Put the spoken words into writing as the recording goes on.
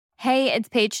Hey, it's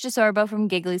Paige DeSorbo from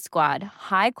Giggly Squad.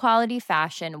 High quality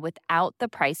fashion without the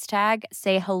price tag.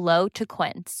 Say hello to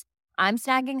Quince. I'm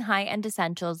snagging high-end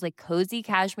essentials like cozy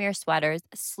cashmere sweaters,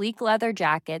 sleek leather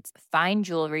jackets, fine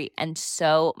jewelry, and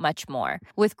so much more.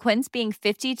 With Quince being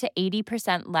 50 to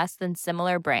 80% less than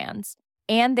similar brands.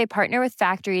 And they partner with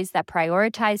factories that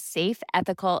prioritize safe,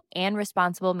 ethical, and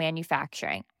responsible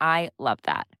manufacturing. I love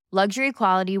that. Luxury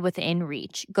quality within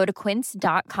reach. Go to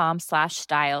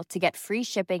quince.com/style to get free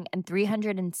shipping and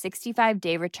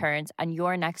 365-day returns on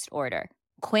your next order.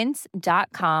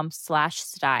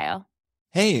 Quince.com/style.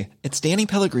 Hey, it's Danny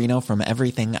Pellegrino from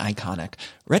Everything Iconic.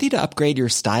 Ready to upgrade your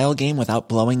style game without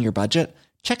blowing your budget?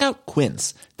 Check out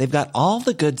Quince. They've got all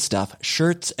the good stuff,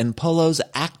 shirts and polos,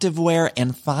 activewear,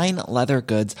 and fine leather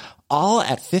goods, all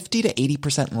at 50 to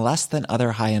 80% less than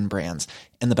other high-end brands.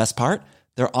 And the best part?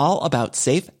 They're all about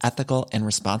safe, ethical, and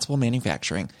responsible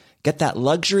manufacturing. Get that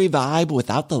luxury vibe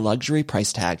without the luxury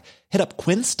price tag. Hit up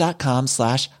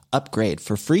quince.com/upgrade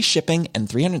for free shipping and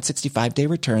 365-day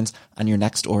returns on your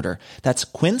next order. That's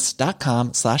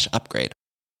quince.com/upgrade.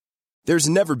 There's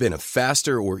never been a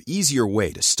faster or easier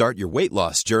way to start your weight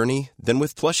loss journey than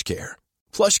with PlushCare.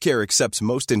 PlushCare accepts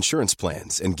most insurance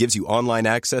plans and gives you online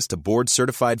access to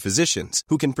board-certified physicians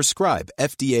who can prescribe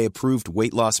FDA-approved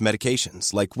weight loss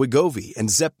medications like Wegovy and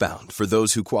Zepbound for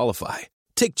those who qualify.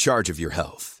 Take charge of your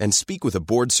health and speak with a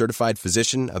board-certified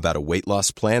physician about a weight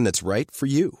loss plan that's right for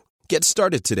you. Get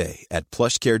started today at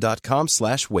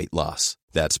plushcare.com/weight loss.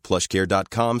 That's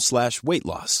plushcare.com/weight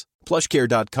loss.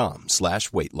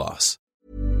 plushcare.com/weight loss.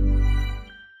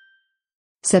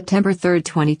 September 3,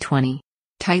 2020.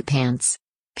 Tight pants.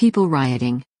 People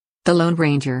rioting. The Lone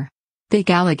Ranger. Big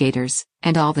alligators,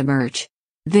 and all the merch.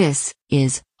 This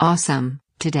is Awesome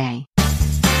Today.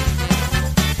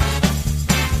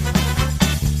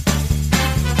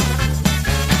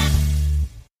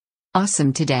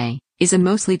 Awesome Today is a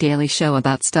mostly daily show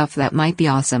about stuff that might be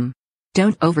awesome.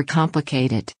 Don't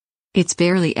overcomplicate it. It's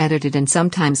barely edited and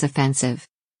sometimes offensive.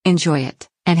 Enjoy it,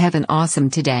 and have an awesome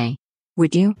today.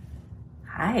 Would you?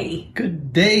 Hi.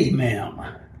 Good day, ma'am.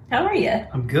 How are you?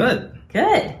 I'm good.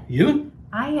 Good. You?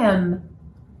 I am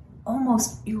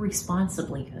almost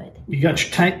irresponsibly good. You got your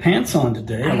tight pants on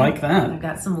today. I like that. I've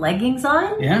got some leggings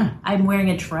on. Yeah. I'm wearing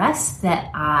a dress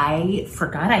that I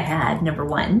forgot I had, number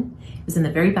one. It was in the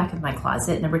very back of my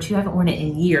closet. Number two, I haven't worn it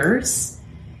in years.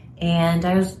 And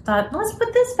I thought, let's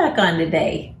put this back on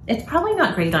today. It's probably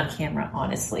not great on camera,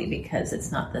 honestly, because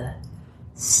it's not the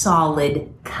solid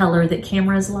color that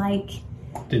cameras like.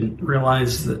 Didn't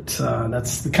realize that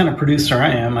that's the kind of producer I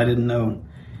am. I didn't know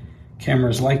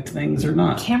cameras liked things or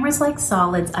not. Cameras like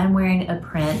solids. I'm wearing a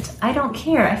print. I don't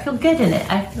care. I feel good in it.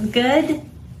 I feel good.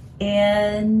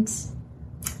 And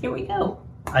here we go.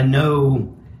 I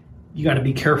know you got to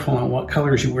be careful on what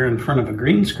colors you wear in front of a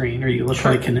green screen or you look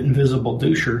like an invisible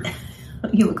doucher.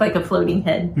 You look like a floating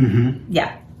head. Mm-hmm.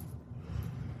 Yeah.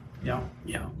 Yeah.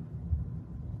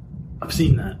 I've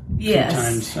seen that a few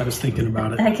times. I was thinking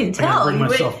about it. I can tell. Bring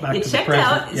myself back it to checked the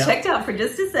present. out. It checked out for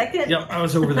just a second. Yep, I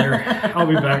was over there. I'll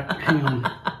be back. Hang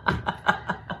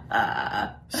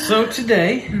on. So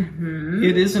today,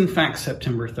 it is in fact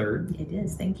September 3rd. It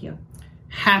is. Thank you.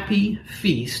 Happy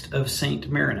Feast of St.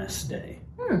 Marinus Day.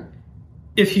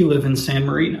 If you live in San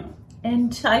Marino.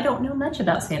 And I don't know much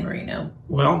about San Marino.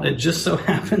 Well, it just so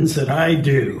happens that I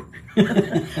do.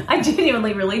 I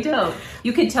genuinely really don't.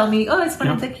 You could tell me, it's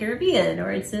from the Caribbean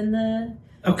or it's in the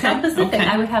South Pacific.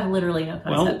 I would have literally no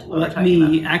concept. Well, let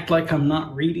me act like I'm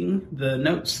not reading the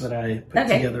notes that I put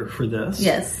together for this.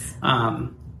 Yes.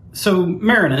 So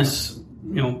Marinus,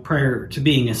 prior to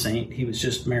being a saint, he was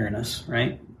just Marinus,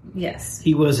 right? Yes.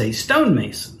 He was a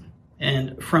stonemason.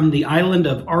 And from the island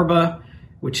of Arba,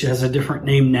 which has a different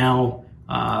name now,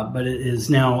 but it is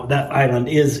now, that island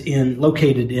is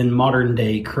located in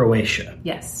modern-day Croatia.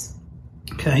 Yes.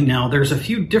 Okay, now there's a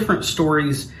few different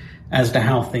stories as to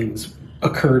how things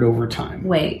occurred over time.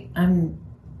 Wait, I'm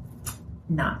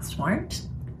not smart.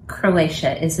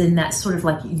 Croatia is in that sort of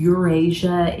like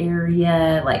Eurasia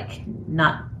area, like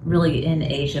not really in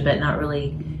Asia, but not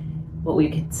really what we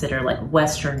consider like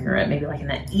Western Europe, maybe like in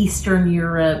that Eastern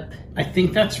Europe. I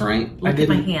think that's right. Look at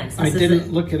my hands. I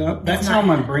didn't look it up. That's how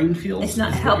my brain feels. It's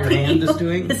not helping what your hand you. is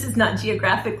doing. This is not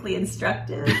geographically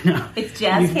instructive. No. It's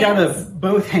jazz You've hands. got to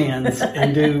both hands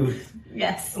and do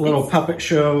yes, a little puppet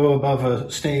show above a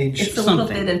stage. It's a little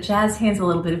bit of jazz hands, a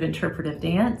little bit of interpretive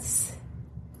dance.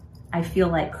 I feel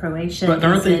like Croatia. But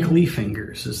aren't they glee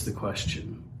fingers is the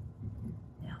question.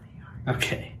 Yeah, they are.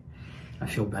 Okay. I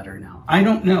feel better now. I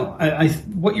don't know.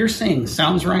 What you're saying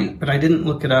sounds right, but I didn't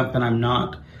look it up, and I'm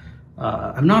not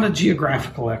I'm not a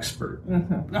geographical expert.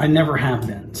 Mm-hmm. I never have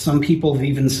been. Some people have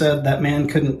even said that man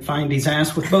couldn't find his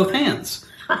ass with both hands.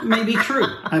 Maybe true.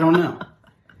 I don't know.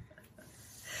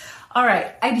 All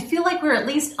right. I feel like we're at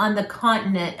least on the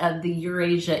continent of the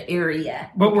Eurasia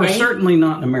area. But we're certainly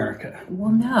not in America.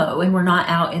 Well, no. And we're not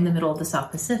out in the middle of the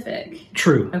South Pacific.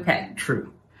 True. Okay.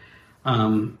 True.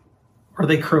 Are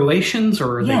they Croatians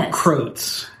or are they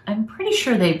Croats? I'm pretty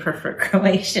sure they prefer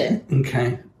Croatian.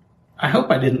 Okay. I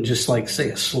hope I didn't just say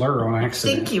a slur on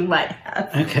accident. I think you might have.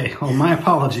 Okay. Well, my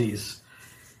apologies.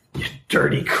 You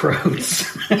dirty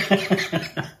Croats.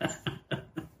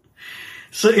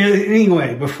 So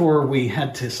anyway, before we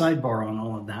had to sidebar on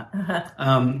all of that,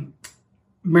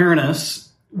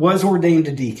 Marinus was ordained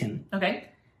a deacon. Okay.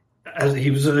 As he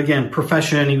was, again,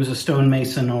 profession, he was a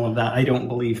stonemason, all of that. I don't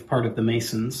believe part of the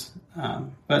Masons,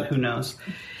 but who knows.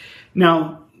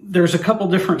 Now, there's a couple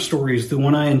different stories. The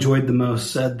one I enjoyed the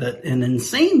most said that an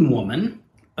insane woman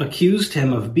accused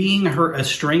him of being her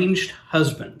estranged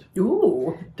husband.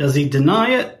 Ooh. Does he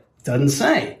deny it? Doesn't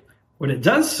say. What it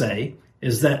does say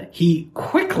is that he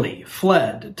quickly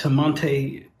fled to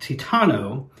Monte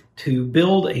Titano to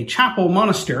build a chapel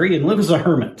monastery and live as a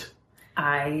hermit.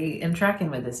 I am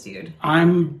tracking with this dude.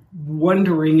 I'm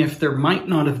wondering if there might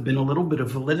not have been a little bit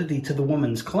of validity to the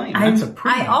woman's claim.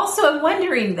 I also am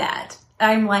wondering that.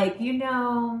 I'm like, You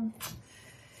know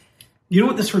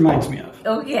what this reminds me of?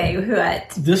 Okay, what?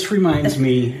 This reminds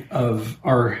me of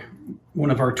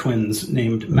one of our twins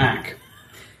named Mac.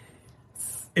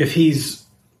 If he's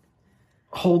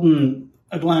holding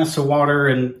a glass of water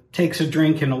and takes a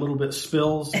drink and a little bit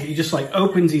spills, he just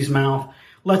opens his mouth,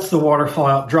 lets the water fall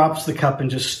out, drops the cup,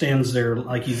 and just stands there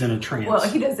like he's in a trance. Well,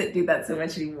 he doesn't do that so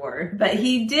much anymore, but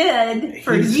he did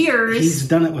for years. He's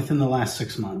done it within the last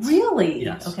 6 months. Really?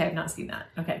 Yes. Okay, I've not seen that.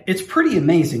 Okay. It's pretty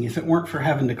amazing if it weren't for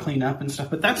having to clean up and stuff,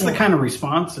 but that's the kind of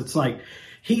response. It's like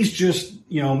he's just,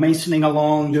 masoning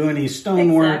along, doing his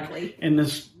stonework, and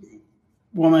this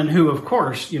woman who, of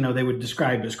course, they would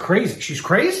describe as crazy. She's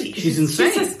crazy. She's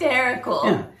insane. She's hysterical.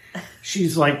 Yeah.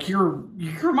 She's like, you're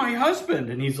my husband.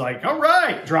 And he's like, all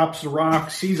right. Drops the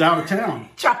rocks. He's out of town.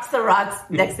 Drops the rocks.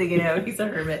 Next thing you know, he's a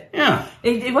hermit. Yeah.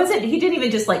 It wasn't, he didn't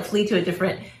even just flee to a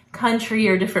different country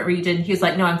or different region. He was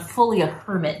like, no, I'm fully a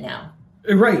hermit now.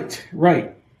 Right.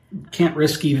 Can't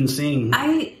risk even seeing.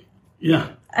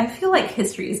 I feel like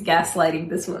history is gaslighting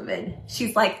this woman.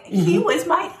 She's like, he was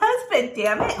my husband,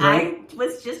 damn it. Right? I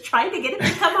was just trying to get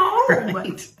him to come home.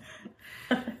 Right.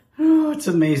 Oh, it's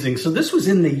amazing. So this was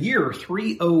in the year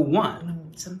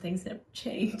 301. Some things have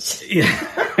changed. Yeah,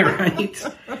 right.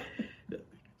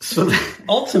 So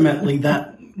ultimately,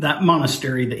 that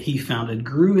monastery that he founded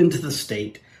grew into the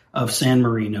state of San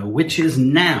Marino, which is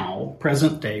now,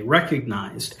 present day,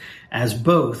 recognized as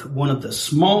both one of the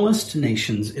smallest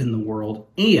nations in the world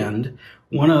and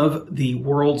one of the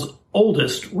world's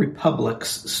oldest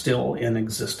republics still in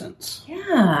existence.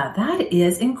 Yeah, that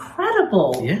is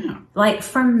incredible. Yeah.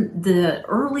 From the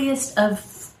earliest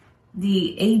of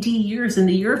the AD years in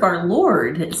the year of our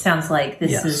Lord, it sounds like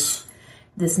this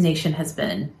nation has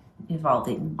been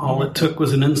evolving. All it took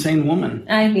was an insane woman.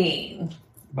 I mean,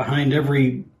 behind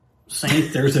every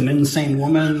saint, there's an insane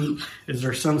woman. Is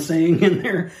there some saying in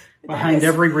there? Behind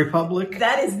every republic?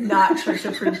 That is not Church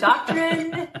Approved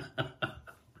doctrine.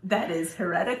 That is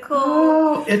heretical.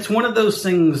 Oh, it's one of those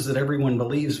things that everyone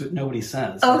believes but nobody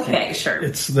says. Okay, sure.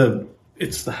 It's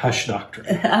the hush doctrine.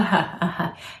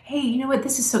 Hey, you know what?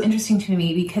 This is so interesting to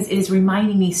me because it is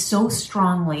reminding me so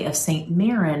strongly of Saint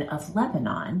Maron of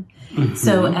Lebanon. Mm-hmm.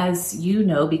 So as you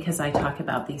know, because I talk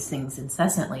about these things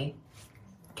incessantly,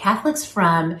 Catholics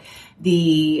from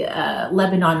the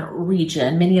Lebanon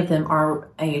region, many of them are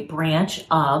a branch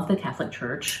of the Catholic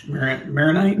Church.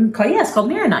 Maronite? Yes,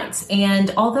 called Maronites.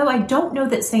 And although I don't know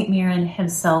that St. Maron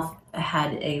himself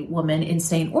had a woman,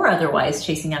 insane or otherwise,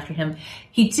 chasing after him,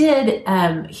 he did,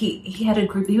 he had a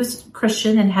group, he was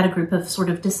Christian and had a group of sort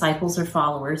of disciples or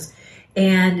followers,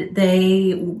 and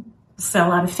they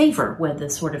fell out of favor with the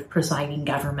sort of presiding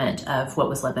government of what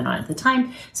was Lebanon at the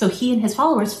time. So he and his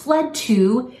followers fled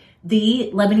to the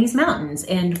Lebanese mountains,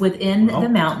 and within the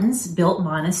mountains built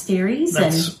monasteries.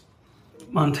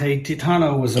 Monte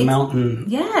Titano was a mountain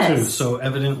too, so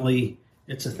evidently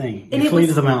it's a thing. You flee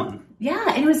to the mountain.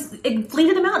 Yeah, and it flee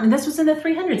to the mountain. This was in the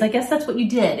 300s. I guess that's what you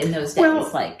did in those days.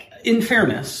 Well, in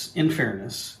fairness,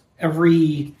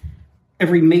 every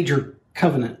major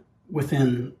covenant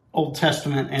within Old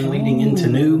Testament and leading into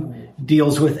New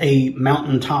deals with a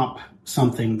mountaintop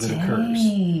something that occurs.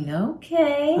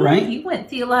 Okay. Right? You went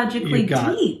theologically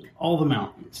deep. All the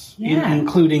mountains,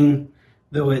 including,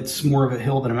 though it's more of a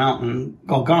hill than a mountain,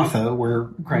 Golgotha, where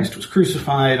Christ was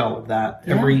crucified, all of that.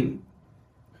 Yeah.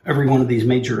 every one of these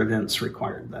major events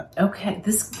required that. Okay,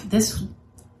 this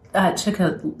took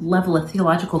a level of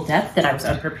theological depth that I was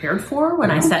unprepared for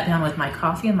when I sat down with my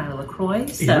coffee and my LaCroix.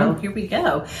 So here we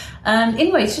go.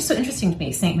 Anyway, it's just so interesting to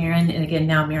me. St. Maron, and again,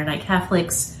 now Maronite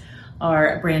Catholics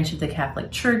are a branch of the Catholic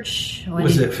Church.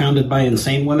 Was it founded by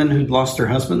insane women who'd lost their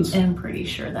husbands? I'm pretty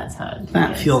sure that's how it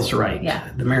That is. feels right. Yeah.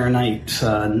 The Maronite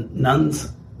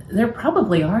nuns? There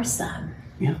probably are some.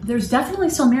 Yeah. There's definitely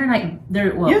still Maronite.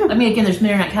 I mean, again, there's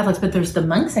Maronite Catholics, but there's the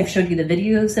monks. I've showed you the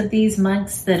videos of these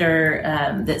monks that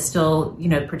are that still,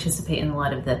 participate in a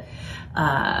lot of the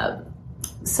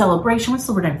celebration. What's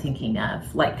the word I'm thinking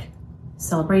of? Like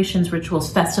celebrations,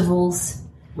 rituals, festivals.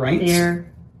 Rites?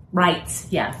 Rites,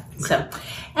 yeah. Okay. So,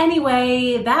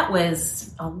 anyway, that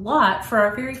was a lot for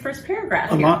our very first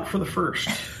paragraph. A lot for the first.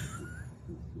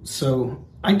 So,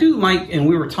 I do like, and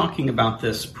we were talking about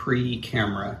this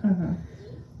pre-camera,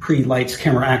 pre-lights,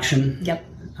 camera action. Yep.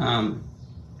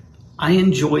 I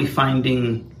enjoy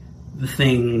finding the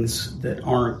things that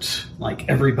aren't like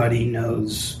everybody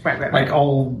knows. Right. Like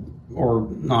all, or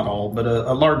not all, but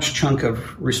a large chunk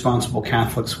of responsible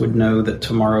Catholics would know that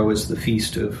tomorrow is the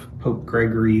feast of Pope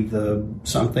Gregory the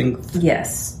something.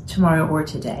 Yes, tomorrow or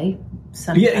today.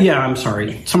 Yeah, I'm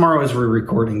sorry. Tomorrow as we're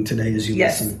recording, today as you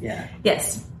listen. Yeah.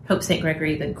 Yes, Pope St.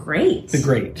 Gregory the Great. The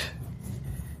Great.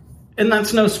 And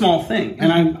that's no small thing.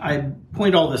 And I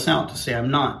point all this out to say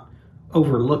I'm not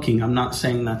overlooking. I'm not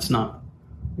saying that's not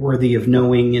worthy of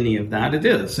knowing any of that. It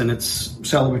is. And it's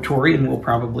celebratory, and we'll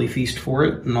probably feast for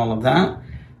it and all of that.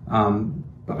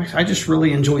 But I just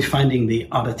really enjoy finding the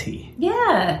oddity.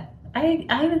 Yeah, I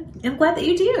am glad that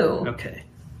you do. Okay.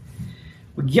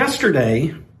 Well,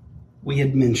 yesterday, we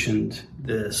had mentioned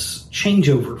this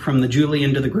changeover from the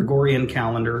Julian to the Gregorian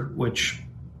calendar, which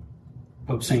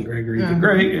Pope St. Gregory the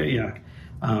Great,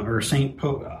 or Saint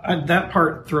Pope. That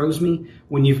part throws me.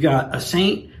 When you've got a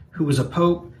saint who was a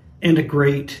pope and a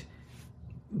great,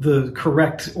 the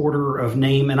correct order of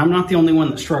name, and I'm not the only one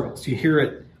that struggles. You hear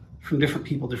it from different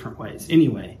people different ways.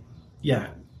 Anyway,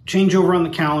 changeover on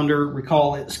the calendar.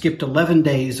 Recall it skipped 11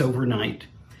 days overnight.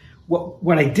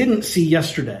 What I didn't see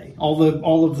yesterday, all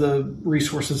of the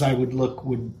resources I would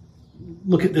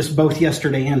look at this both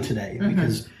yesterday and today,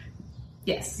 because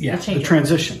the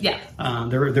transition. Yeah,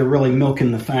 they're really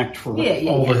milking the fact for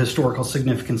all the historical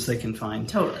significance they can find.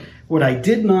 Totally. What I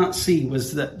did not see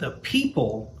was that the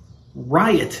people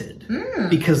rioted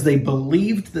because they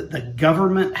believed that the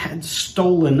government had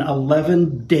stolen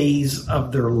 11 days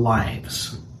of their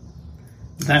lives.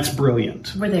 That's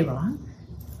brilliant. Were they wrong?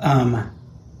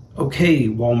 Okay,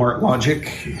 Walmart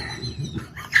logic.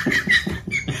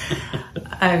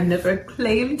 I've never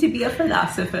claimed to be a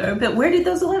philosopher, but where did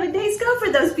those 11 days go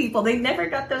for those people? They never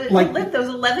got to live those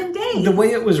 11 days. The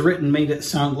way it was written made it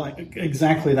sound like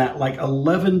exactly that. Like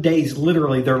 11 days,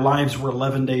 literally, their lives were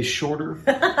 11 days shorter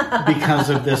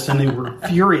because of this, and they were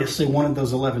furious. They wanted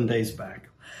those 11 days back.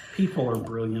 People are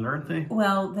brilliant, aren't they?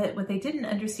 Well, what they didn't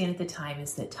understand at the time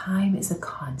is that time is a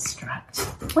construct.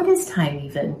 What is time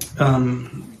even?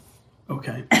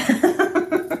 Okay.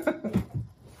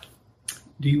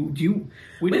 Do you?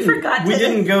 We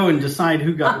didn't go and decide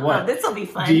who got what. This will be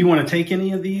fun. Do you want to take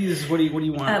any of these? What do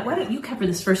you want? Why don't you cover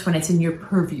this first one? It's in your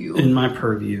purview. In my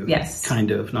purview. Yes.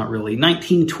 Kind of, not really.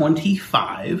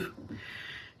 1925.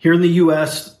 Here in the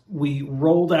U.S., we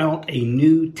rolled out a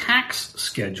new tax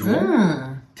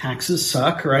schedule. Taxes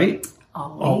suck, right?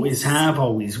 Always have,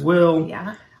 always will.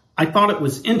 Yeah. I thought it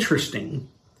was interesting.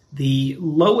 The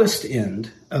lowest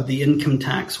end of the income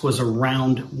tax was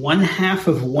around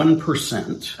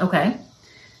 0.5%. Okay.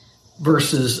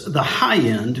 Versus the high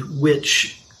end,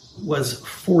 which was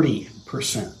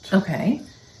 40%. Okay.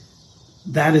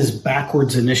 That is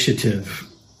backwards initiative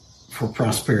for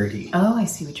prosperity. Oh, I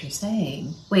see what you're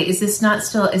saying. Wait, is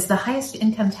the highest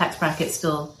income tax bracket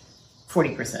still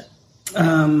 40%?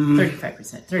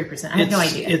 35%, 30%. I have no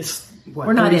idea. It's what,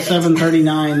 we're not 37,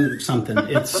 39 something.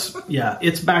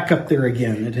 It's back up there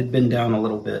again. It had been down a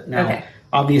little bit. Now,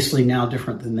 obviously now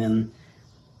different than then.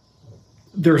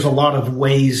 There's a lot of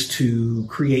ways to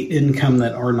create income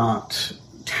that are not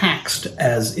taxed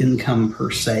as income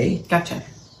per se. Gotcha.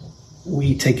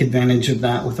 We take advantage of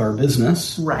that with our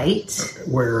business. Right.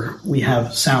 Where we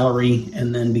have salary,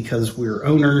 and then because we're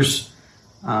owners,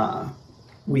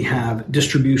 we have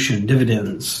distribution,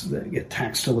 dividends that get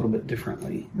taxed a little bit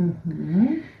differently.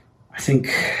 Mm-hmm. I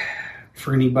think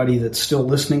for anybody that's still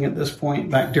listening at this point,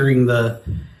 back during the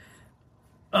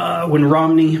when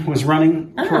Romney was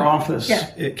running for office,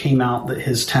 it came out that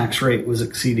his tax rate was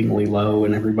exceedingly low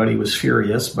and everybody was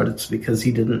furious, but it's because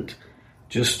he didn't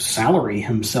just salary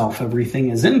himself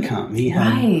everything as income. He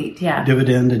had Right,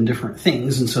 dividend and different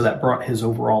things, and so that brought his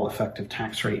overall effective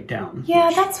tax rate down.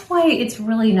 Yeah, that's why it's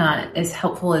really not as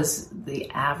helpful as the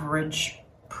average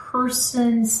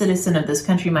citizen of this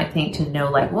country might think to know,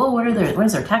 like, well, what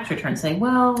does their tax return say?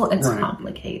 Well, it's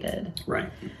complicated. Right.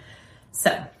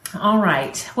 So, all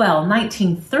right. Well,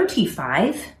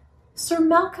 1935, Sir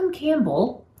Malcolm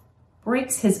Campbell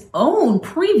breaks his own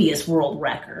previous world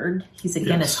record. He's a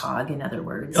Guinness hog, in other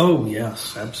words. Oh,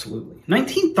 yes, absolutely.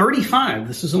 1935.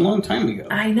 This is a long time ago.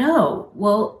 I know.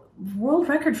 Well, world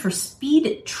record for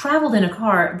speed traveled in a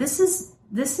car. This is.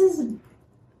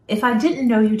 If I didn't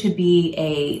know you to be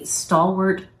a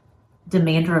stalwart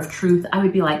demander of truth, I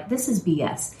would be like, this is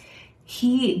BS.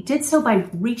 He did so by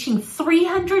reaching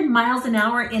 300 miles an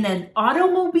hour in an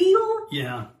automobile?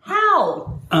 Yeah.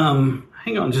 How?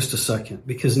 Hang on just a second,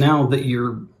 because now that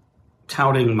you're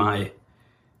touting my...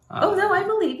 oh, no, I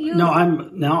believe you. No,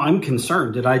 I'm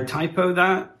concerned. Did I typo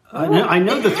that? I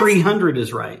know the 300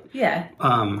 is right. Yeah.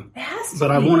 It has to but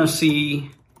be. I want to see...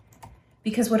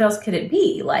 Because what else could it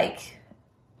be? Like...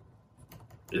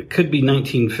 It could be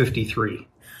 1953.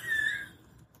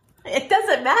 It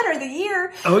doesn't matter the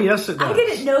year. Oh, yes, it does. I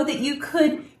didn't know that you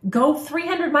could go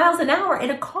 300 miles an hour in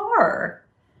a car.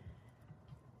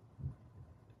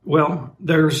 Well,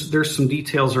 there's some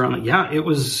details around it. Yeah, it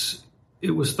was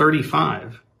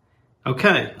 35.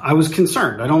 Okay, I was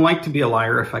concerned. I don't like to be a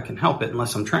liar if I can help it,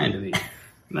 unless I'm trying to be.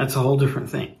 That's a whole different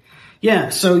thing.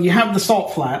 Yeah, so you have the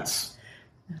Salt Flats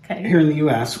here in the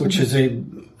U.S., which is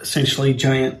essentially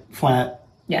giant, flat,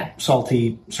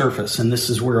 salty surface, and this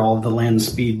is where all the land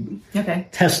speed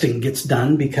testing gets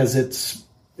done, because it's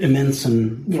immense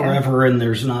and forever, and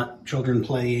there's not children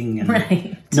playing,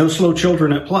 and no slow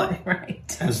children at play,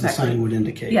 as the sign would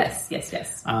indicate. Yes.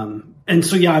 And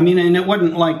so, yeah, I mean, and it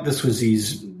wasn't like this was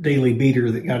his daily beater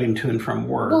that got him to and from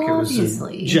work. Well, it was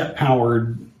obviously a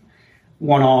jet-powered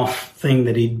one-off thing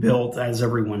that he built, as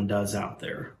everyone does out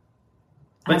there.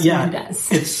 But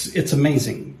it's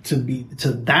amazing to be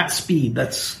to that speed.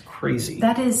 That's crazy.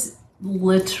 That is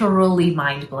literally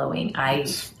mind-blowing. I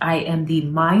am the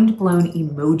mind-blown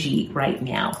emoji right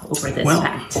now over this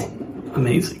fact.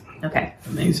 Amazing. Okay.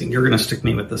 Amazing. You're going to stick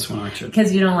me with this one, aren't you?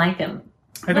 Because you don't like him.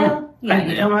 I don't.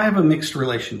 I have a mixed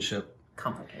relationship.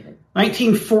 Complicated.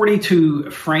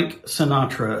 1942, Frank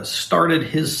Sinatra started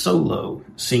his solo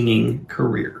singing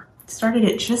career. Started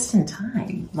it just in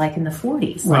time, like in the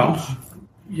 40s. Well,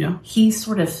 yeah. He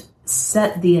sort of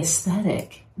set the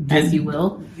aesthetic, as you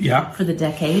will, for the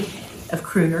decade of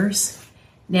crooners.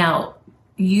 Now,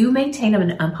 you maintain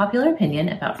an unpopular opinion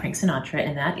about Frank Sinatra,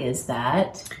 and that is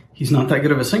that he's not that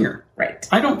good of a singer. Right.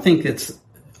 I don't think it's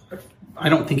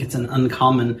an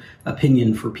uncommon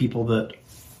opinion for people that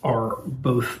are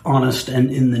both honest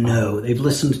and in the know. They've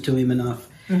listened to him enough.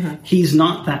 Mm-hmm. He's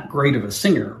not that great of a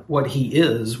singer. What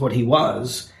he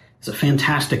was a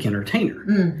fantastic entertainer.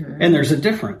 Mm-hmm. And there's a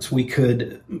difference. We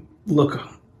could look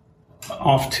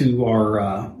off to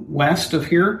our west of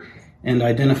here and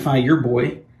identify your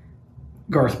boy,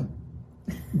 Garth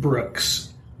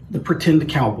Brooks, the pretend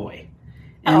cowboy.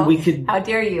 And we could... How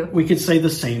dare you? We could say the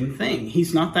same thing.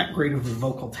 He's not that great of a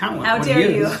vocal talent. How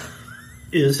dare you?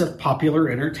 Is a popular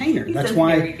entertainer. That's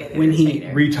why when he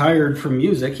retired from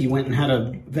music, he went and had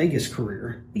a Vegas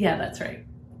career. Yeah, that's right.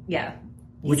 Yeah.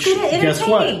 Which, guess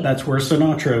what? That's where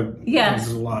Sinatra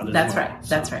does a lot as That's well. right.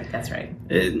 That's right. That's right.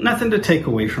 Nothing to take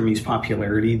away from his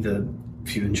popularity.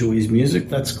 If you enjoy his music,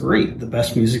 that's great. The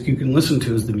best music you can listen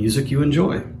to is the music you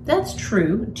enjoy. That's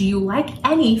true. Do you like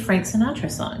any Frank Sinatra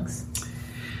songs?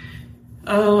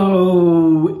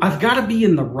 Oh, I've got to be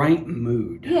in the right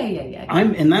mood. Yeah.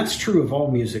 And that's true of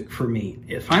all music for me.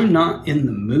 If I'm not in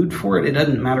the mood for it, it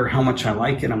doesn't matter how much I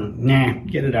like it.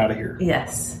 Get it out of here.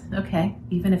 Yes. Okay.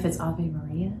 Even if it's Ave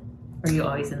Maria? Or are you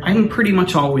always in the mood? I'm pretty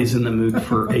much always in the mood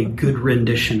for a good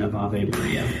rendition of Ave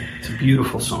Maria. It's a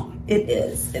beautiful song. It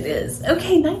is.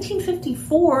 Okay,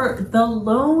 1954, The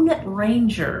Lone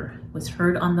Ranger was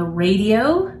heard on the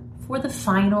radio for the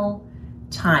final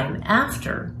time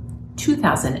after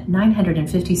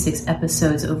 2,956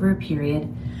 episodes over a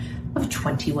period of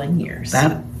 21 years.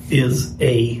 That is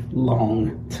a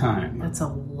long time. That's a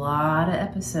lot of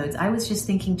episodes. I was just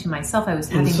thinking to myself,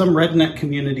 in some redneck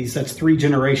communities, that's 3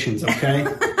 generations, okay?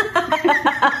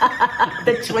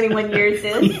 The 21 years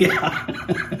is? Yeah.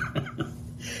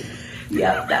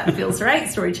 Yep, that feels right.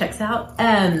 Story checks out.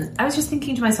 I was just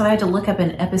thinking to myself, I had to look up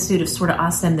an episode of Sorta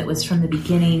Awesome that was from the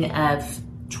beginning of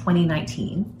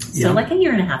 2019. So like a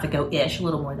year and a half ago-ish, a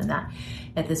little more than that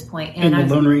at this point. And the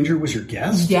Lone Ranger was your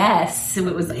guest? Yes. So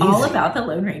it was all about the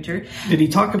Lone Ranger. Did he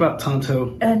talk about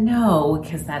Tonto? No,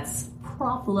 because that's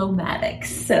Cloplomatic.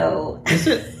 So Is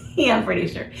it? yeah, I'm pretty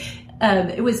sure.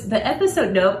 It was the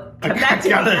episode. Nope. Come back to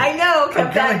me. I know.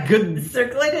 I've got a good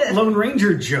circle it in. Lone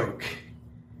Ranger joke.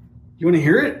 You want to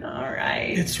hear it? All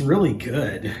right. It's really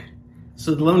good.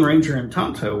 So the Lone Ranger and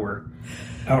Tonto were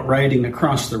out riding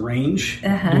across the range,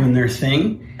 doing their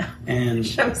thing, and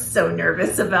I'm so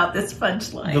nervous about this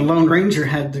punchline. the Lone Ranger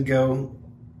had to go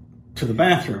to the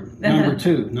bathroom, number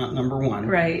 2, not number 1.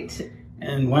 Right.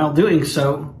 And while doing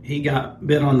so, he got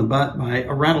bit on the butt by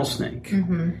a rattlesnake.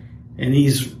 Mm-hmm. And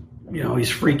he's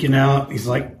freaking out. He's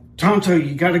like, Tonto,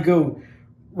 you got to go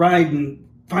ride and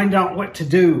find out what to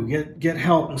do. Get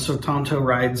help. And so Tonto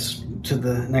rides to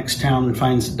the next town and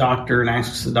finds a doctor and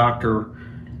asks the doctor,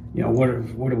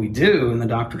 what do we do? And the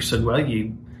doctor said, well,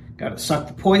 you got to suck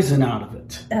the poison out of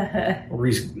it, or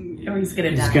he's going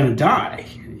to die.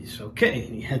 And he's okay.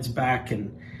 And he heads back,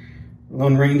 and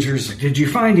Lone Ranger's like, did you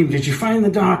find him? Did you find the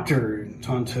doctor? And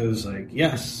Tonto's like,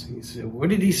 yes. He said, what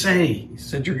did he say? He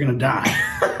said, you're going to die.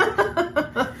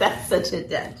 That's such a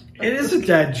dad joke. It is a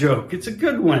dad joke. It's a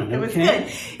good one. It was good.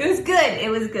 It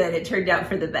was good. It turned out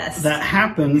for the best. That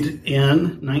happened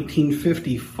in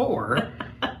 1954,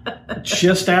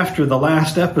 just after the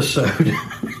last episode.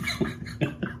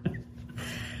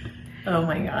 Oh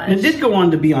my gosh. And it did go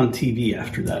on to be on TV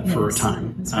after that for a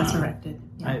time. It's resurrected.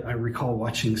 I recall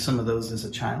watching some of those as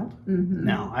a child. Mm-hmm.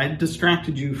 Now, I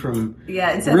distracted you from it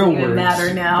doesn't real even words,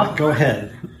 matter now. Go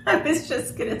ahead. I was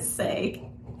just going to say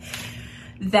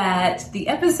that the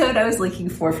episode I was looking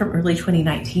for from early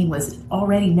 2019 was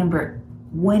already number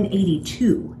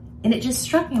 182. And it just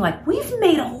struck me like we've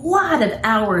made a lot of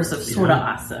hours of Sorta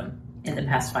Awesome in the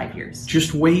past 5 years.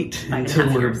 Just wait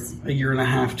until we're a year and a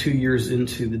half, 2 years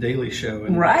into The Daily Show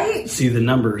and see the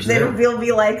numbers. Then we'll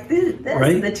be like this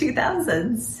right? in the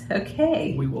 2000s.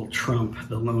 Okay. We will trump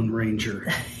the Lone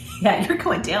Ranger. Yeah, you're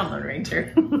going down, Lone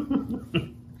Ranger.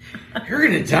 You're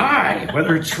going to die,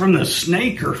 whether it's from the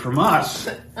snake or from us.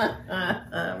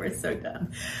 We're so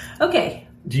dumb. Okay.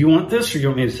 Do you want this or you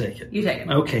want me to take it? You take it.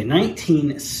 Okay,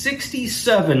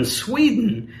 1967,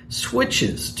 Sweden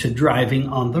switches to driving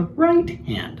on the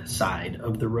right-hand side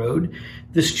of the road.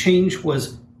 This change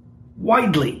was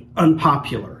widely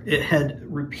unpopular. It had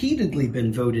repeatedly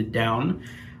been voted down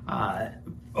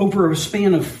over a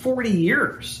span of 40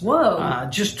 years. Whoa.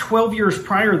 Just 12 years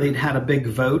prior, they'd had a big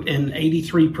vote, and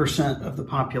 83% of the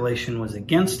population was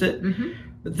against it. Mm-hmm.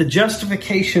 But the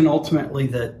justification ultimately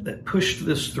that pushed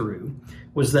this through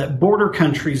was that border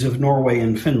countries of Norway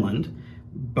and Finland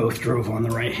both drove on the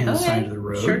right-hand side of the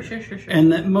road. Sure.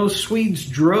 And that most Swedes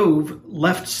drove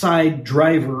left-side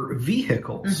driver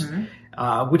vehicles,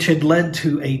 which had led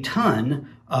to a ton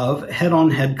of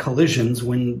head-on-head collisions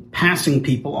when passing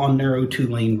people on narrow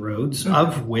two-lane roads,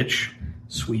 of which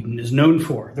Sweden is known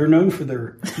for. They're known for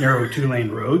their narrow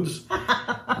two-lane roads.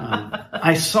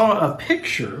 I saw a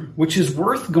picture, which is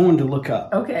worth going to look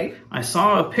up. Okay. I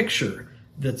saw a picture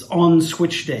that's on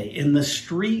Switch Day, and the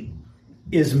street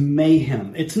is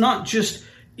mayhem. It's not just,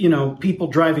 people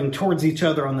driving towards each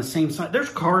other on the same side.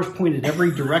 There's cars pointed every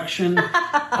direction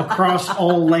across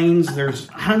all lanes. There's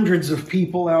hundreds of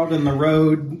people out in the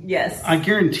road. Yes. I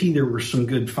guarantee there were some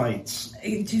good fights.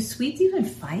 Do Swedes even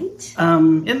fight?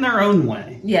 In their own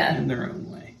way. Yeah. In their own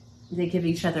way. They give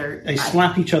each other... They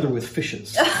slap each other with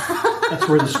fishes. That's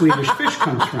where the Swedish fish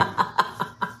comes from.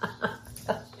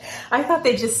 I thought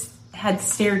they just had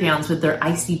stare downs with their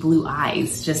icy blue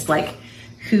eyes, just like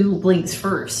who blinks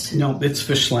first. No, it's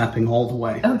fish slapping all the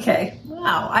way. Okay.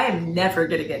 Wow. I am never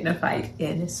going to get in a fight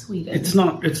in Sweden. It's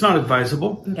not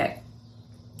advisable. Okay.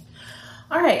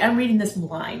 All right. I'm reading this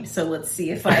blind, so let's see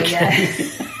if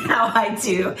how I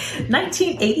do.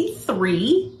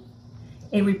 1983,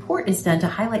 a report is done to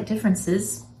highlight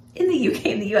differences in the UK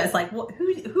and the US. Like, who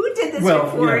did this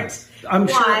report? Yeah. I'm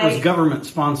sure it was government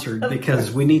sponsored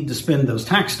because we need to spend those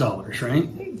tax dollars, right?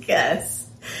 Yes.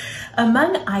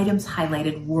 Among items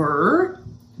highlighted were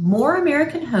more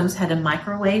American homes had a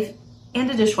microwave and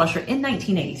a dishwasher in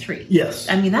 1983. Yes.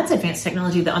 I mean, that's advanced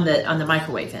technology on the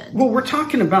microwave end. Well, we're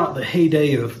talking about the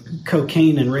heyday of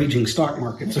cocaine and raging stock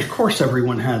markets. Of course,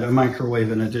 everyone had a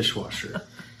microwave and a dishwasher.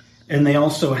 And they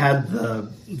also had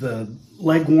the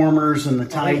leg warmers and the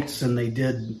tights, and they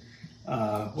did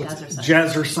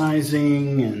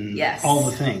jazzercising and all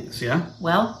the things, yeah?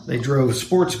 Well, they drove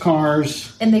sports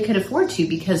cars. And they could afford to,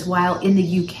 because while in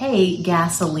the UK,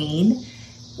 gasoline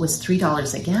was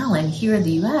 $3 a gallon, here in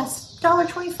the US,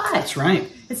 $1.25. That's right.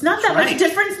 It's not that much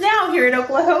difference now here in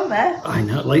Oklahoma. I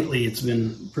know. Lately, it's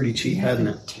been pretty cheap, hasn't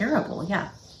it? Terrible,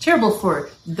 yeah. Terrible for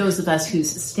those of us whose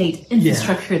state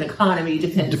infrastructure and economy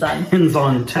depends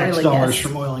on tax dollars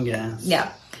from oil and gas.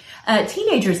 Yeah.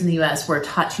 Teenagers in the U.S. were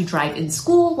taught to drive in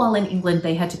school, while in England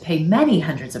they had to pay many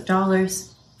hundreds of dollars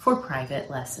for private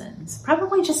lessons.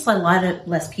 Probably just a lot of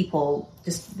less people,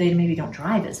 they maybe don't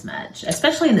drive as much,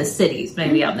 especially in the cities.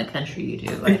 Maybe out in the country you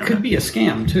do. It could be a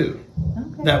scam, too.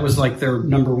 Okay. That was like their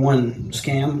number one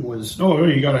scam was,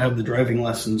 you got to have the driving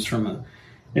lessons from an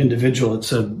individual.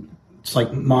 It's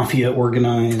like mafia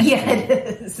organized. Yeah,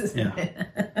 it is. Yeah.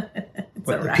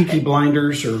 The Peaky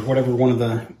Blinders or whatever, one of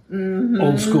the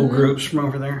old school groups from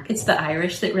over there. It's the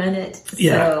Irish that run it.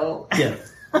 Yeah. So. Yeah.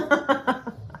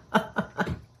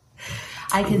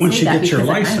 I can Once say you that get your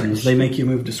because I'm license, Irish. they make you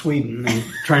move to Sweden and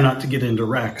try not to get into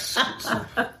wrecks. So.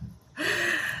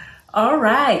 All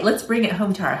right, let's bring it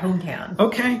home to our hometown.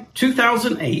 Okay,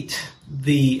 2008,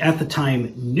 the at the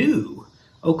time new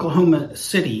Oklahoma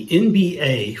City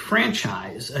NBA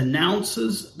franchise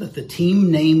announces that the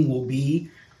team name will be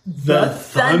the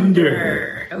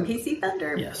Thunder. OKC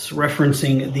Thunder. Yes,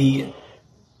 referencing the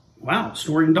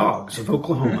Snoring Dogs of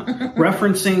Oklahoma,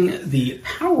 referencing the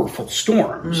powerful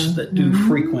storms that do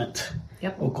frequent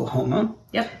Oklahoma.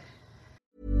 Yep.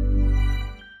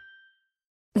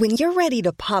 When you're ready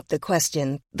to pop the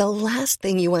question, the last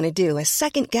thing you want to do is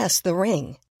second-guess the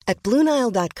ring. At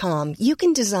BlueNile.com, you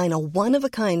can design a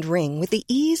one-of-a-kind ring with the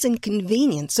ease and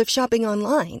convenience of shopping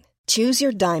online. Choose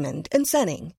your diamond and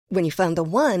setting. When you find the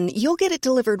one, you'll get it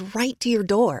delivered right to your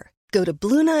door. Go to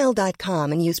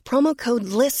BlueNile.com and use promo code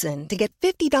LISTEN to get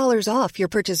 $50 off your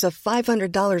purchase of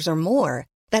 $500 or more.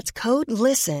 That's code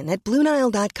LISTEN at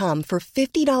BlueNile.com for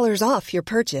 $50 off your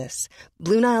purchase.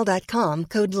 BlueNile.com,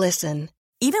 code LISTEN.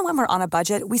 Even when we're on a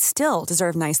budget, we still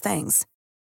deserve nice things.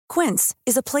 Quince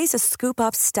is a place to scoop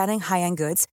up stunning high-end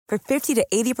goods for 50 to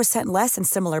 80% less than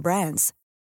similar brands.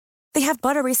 They have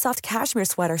buttery soft cashmere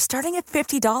sweaters starting at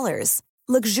 $50,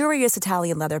 luxurious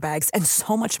Italian leather bags, and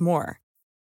so much more.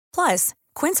 Plus,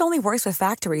 Quince only works with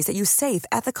factories that use safe,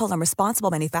 ethical, and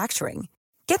responsible manufacturing.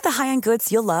 Get the high-end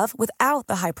goods you'll love without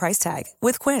the high price tag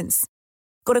with Quince.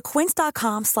 Go to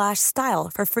quince.com/style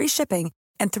for free shipping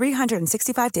and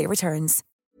 365-day returns.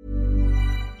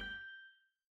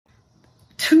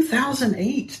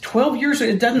 2008, 12 years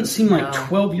ago. It doesn't seem like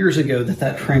 12 years ago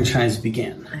that franchise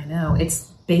began. I know. It's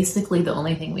basically the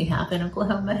only thing we have in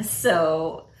Oklahoma,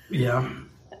 so... Yeah.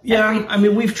 I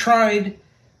mean, we've tried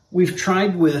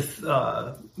with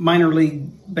minor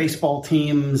league baseball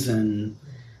teams, and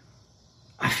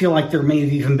I feel like there may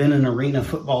have even been an arena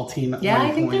football team at one point. Yeah,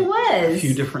 I think there was. A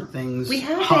few different things. We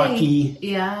had hockey.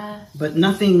 But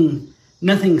nothing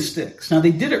sticks. Now,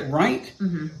 they did it right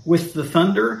with the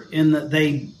Thunder in that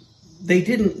they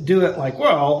didn't do it like,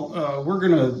 we're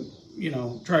going to,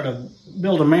 try to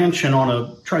build a mansion on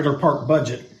a trailer park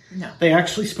budget. No. They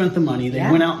actually spent the money. They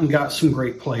went out and got some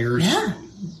great players. Yeah.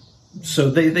 So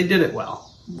they did it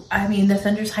well. I mean, the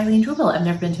Thunder's highly enjoyable. I've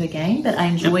never been to a game, but I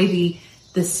enjoy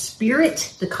the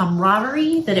spirit, the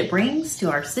camaraderie that it brings to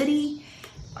our city,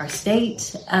 our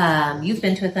state. You've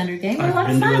been to a Thunder game. They're a lot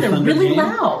of fun. They're really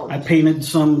loud. I painted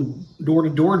some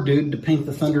door-to-door dude to paint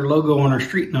the Thunder logo on our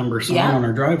street number sign on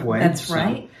our driveway. That's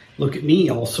right. Look at me,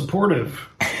 all supportive.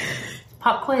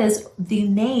 Pop quiz. The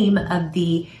name of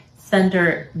the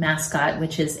Thunder mascot,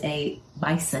 which is a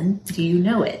bison. Do you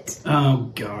know it?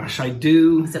 Oh, gosh, I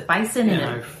do. He's a bison in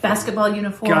a basketball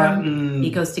uniform.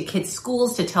 He goes to kids'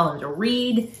 schools to tell them to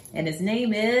read, and his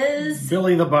name is...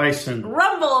 Billy the Bison.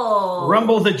 Rumble!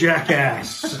 Rumble the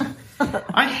Jackass.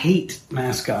 I hate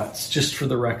mascots, just for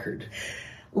the record.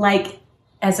 Like,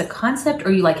 as a concept,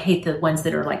 or you hate the ones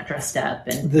that are dressed up?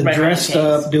 And the dressed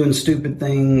up, doing stupid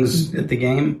things at the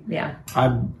game? Yeah.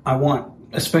 I want,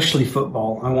 especially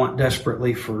football, I want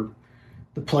desperately for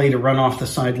the play to run off the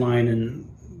sideline and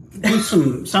do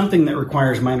something that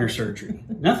requires minor surgery.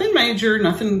 Nothing major,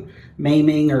 nothing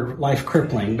maiming or life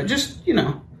crippling, but just,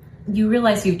 You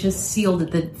realize you've just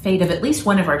sealed the fate of at least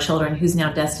one of our children who's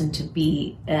now destined to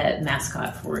be a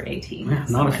mascot for a team. Yeah,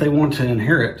 not if they want to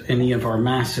inherit any of our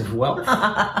massive wealth.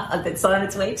 That's on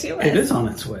its way to us. It is on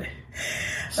its way.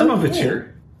 Some of it's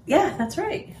here. Yeah, that's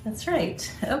right. That's right.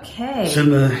 Okay.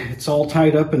 It's all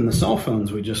tied up in the cell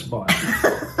phones we just bought.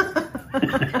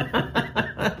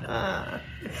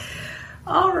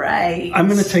 All right. I'm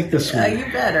going to take this one.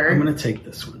 You better. I'm going to take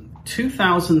this one.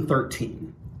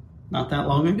 2013. Not that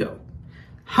long ago.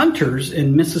 Hunters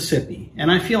in Mississippi. And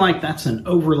I feel like that's an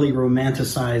overly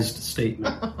romanticized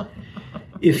statement.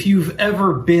 If you've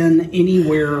ever been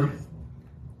anywhere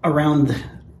around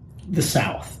the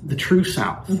South, the true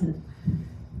South,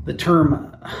 the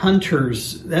term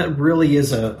hunters, that really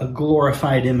is a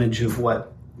glorified image of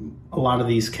what a lot of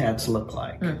these cats look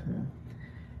like.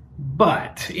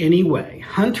 But anyway,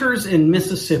 hunters in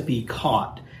Mississippi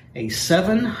caught a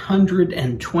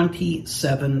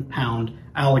 727-pound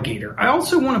alligator. I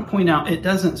also want to point out, it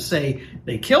doesn't say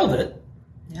they killed it.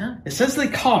 Yeah. It says they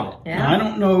caught it. Yeah. Now, I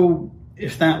don't know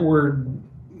if that word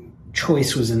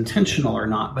choice was intentional or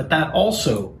not, but that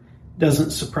also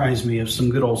doesn't surprise me of some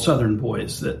good old Southern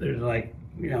boys that they're like,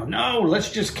 no,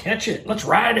 let's just catch it. Let's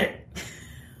ride it.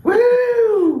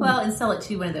 Woo! Well, and sell it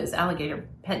to one of those alligator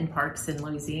petting parks in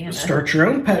Louisiana. Start your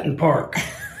own petting park.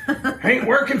 Ain't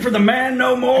working for the man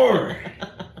no more.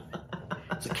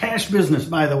 It's a cash business,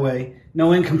 by the way.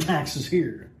 No income taxes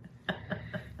here.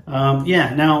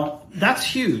 Now, that's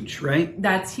huge, right?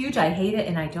 That's huge. I hate it,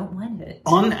 and I don't want it.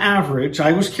 On average,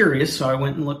 I was curious, so I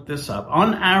went and looked this up.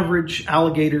 On average,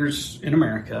 alligators in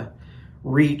America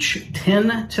reach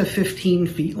 10 to 15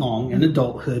 feet long in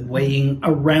adulthood, weighing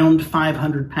around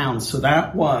 500 pounds. So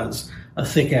that was a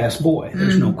thick-ass boy.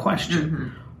 There's no question. Mm-hmm.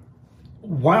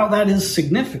 While that is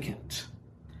significant,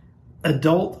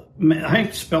 I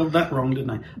spelled that wrong,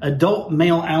 didn't I? Adult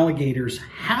male alligators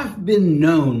have been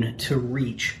known to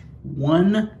reach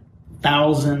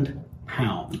 1,000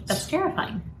 pounds. That's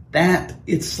terrifying.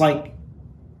 It's like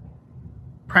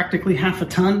practically half a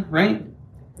ton, right?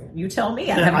 You tell me.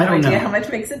 I have no idea how much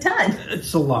makes a ton.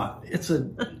 It's a lot. It's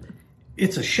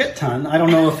a shit ton. I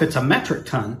don't know if it's a metric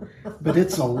ton, but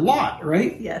it's a lot,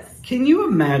 right? Yes. Can you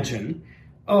imagine,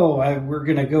 we're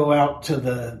going to go out to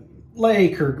the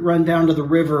lake or run down to the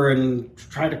river and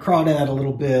try to crawdad a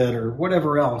little bit or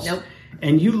whatever else. Nope.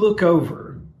 And you look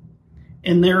over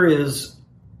and there is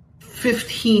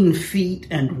 15 feet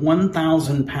and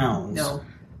 1,000 pounds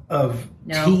of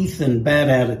teeth and bad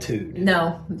attitude.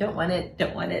 No, don't want it.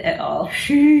 Don't want it at all.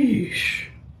 Sheesh.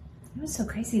 What's so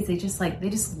crazy is they just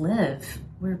live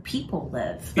where people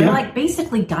live. They're like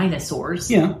basically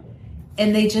dinosaurs. Yeah.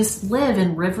 And they just live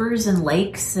in rivers and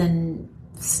lakes and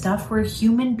stuff where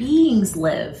human beings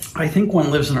live. I think one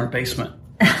lives in our basement.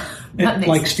 It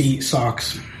likes to eat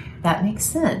socks. That makes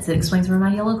sense. It explains where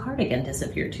my yellow cardigan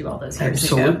disappeared to all those years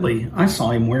Absolutely. ago. I saw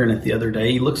him wearing it the other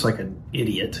day. He looks like an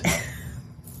idiot.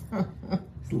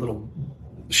 Little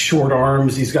short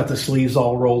arms. He's got the sleeves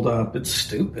all rolled up. It's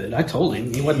stupid. I told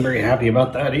him. He wasn't very happy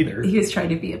about that either. He was trying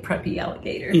to be a preppy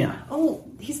alligator. Yeah. Oh,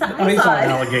 he's not He's an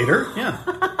alligator. Yeah.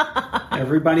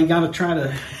 Everybody got to try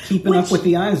to keep up with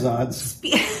the Izods.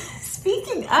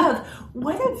 Speaking of,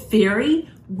 what a very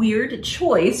weird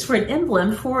choice for an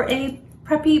emblem for a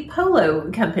preppy polo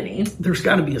company. There's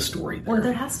got to be a story there. Well,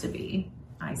 there has to be.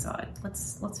 Izod.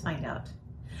 Let's find out.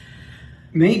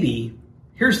 Maybe.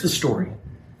 Here's the story.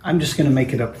 I'm just going to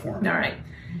make it up for him. All right.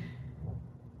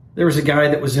 There was a guy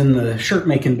that was in the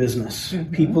shirt-making business.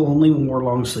 Mm-hmm. People only wore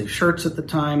long-sleeve shirts at the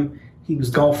time. He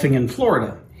was golfing in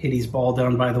Florida. Hit his ball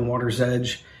down by the water's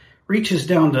edge. Reaches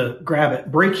down to grab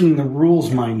it. Breaking the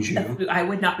rules, mind you. I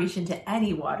would not reach into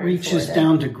any water. Reaches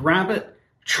down to grab it.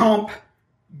 Chomp.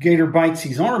 Gator bites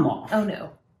his arm off. Oh, no.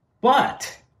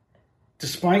 But,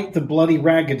 despite the bloody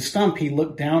ragged stump, he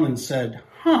looked down and said,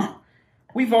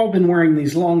 we've all been wearing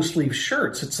these long-sleeve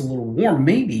shirts. It's a little warm.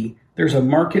 Maybe there's a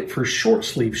market for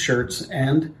short-sleeve shirts,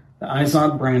 and the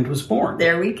Izod brand was born.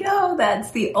 There we go.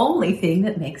 That's the only thing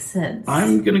that makes sense.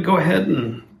 I'm going to go ahead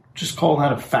and just call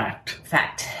that a fact.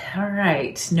 Fact. All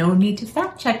right. No need to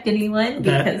fact-check anyone.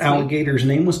 That alligator's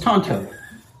name was Tonto.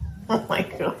 Oh, my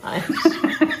gosh.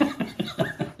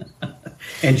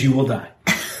 And you will die.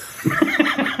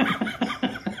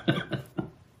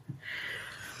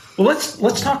 Well,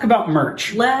 let's talk about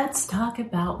merch. Let's talk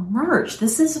about merch.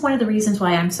 This is one of the reasons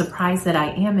why I'm surprised that I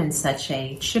am in such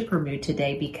a chipper mood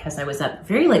today, because I was up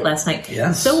very late last night.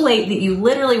 Yes. So late that you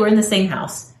literally were in the same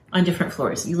house on different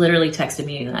floors. You literally texted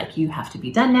me like, you have to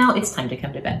be done now. It's time to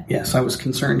come to bed. Yes, I was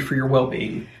concerned for your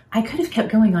well-being. I could have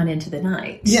kept going on into the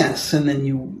night. Yes, and then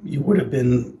you would have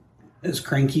been as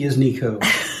cranky as Nico.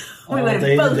 We would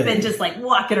have both been just like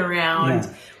walking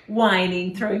around,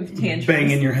 whining, throwing tantrums.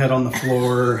 Banging your head on the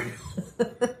floor.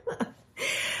 But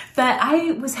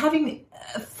I was having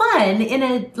fun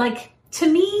to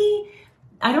me,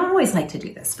 I don't always like to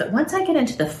do this, but once I get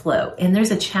into the flow and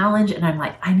there's a challenge and I'm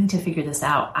like, I need to figure this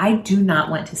out. I do not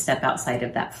want to step outside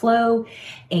of that flow.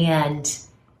 And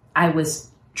I was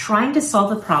trying to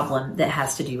solve a problem that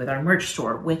has to do with our merch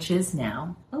store, which is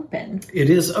now open. It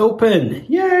is open.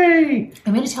 Yay!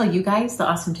 I'm going to tell you guys, the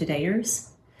Awesome Todayers,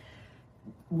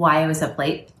 why I was up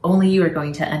late. Only you are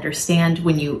going to understand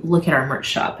when you look at our merch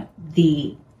shop.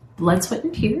 The blood, sweat,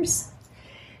 and tears,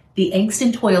 the angst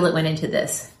and toil that went into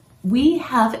this. We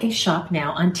have a shop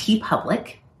now on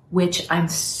TeePublic, which I'm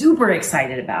super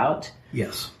excited about.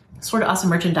 Yes. Sort of Awesome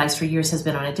Merchandise for years has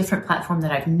been on a different platform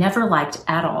that I've never liked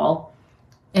at all.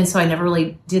 And so I never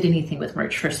really did anything with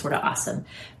merch for Sorta Awesome.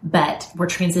 But we're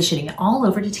transitioning it all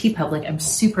over to TeePublic. I'm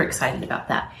super excited about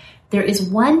that. There is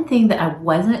one thing that I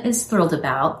wasn't as thrilled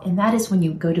about, and that is when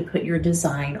you go to put your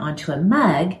design onto a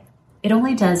mug, it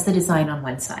only does the design on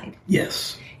one side.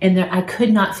 Yes. And I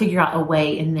could not figure out a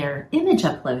way in their image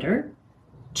uploader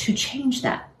to change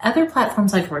that. Other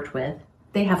platforms I've worked with,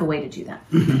 they have a way to do that.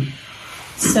 Mm-hmm.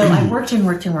 So I worked,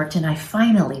 and I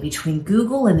finally, between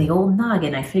Google and the old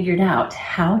noggin, I figured out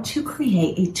how to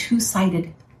create a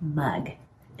two-sided mug.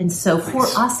 And so for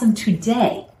Awesome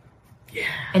Today,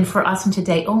 and for Awesome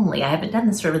Today only, I haven't done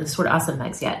this for the Sorta Awesome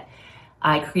mugs yet,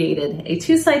 I created a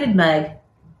two-sided mug.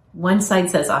 One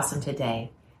side says Awesome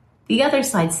Today. The other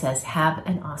side says, have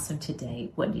an awesome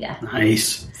today, would ya?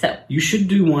 Nice. So you should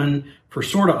do one for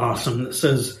Sorta Awesome that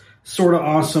says Sorta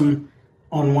Awesome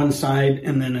on one side,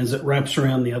 and then as it wraps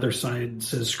around the other side, it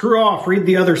says, screw off, read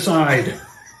the other side.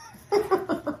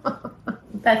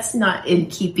 That's not in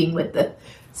keeping with the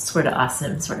Sorta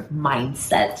Awesome sort of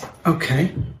mindset.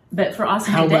 Okay. But for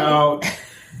Awesome How Today... How about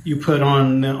you put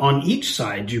on each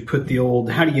side, you put the old,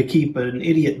 how do you keep an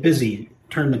idiot busy?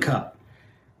 Turn the cup.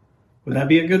 Would that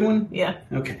be a good one? Yeah.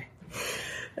 Okay.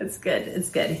 It's good. It's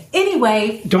good.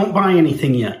 Anyway. Don't buy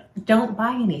anything yet. Don't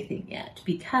buy anything yet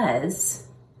because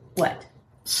what?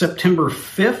 September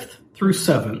 5th through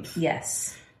 7th.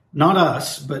 Yes. Not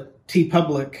us, but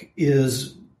TeePublic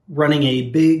is running a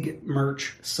big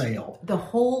merch sale. The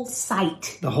whole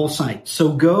site. The whole site.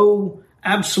 So go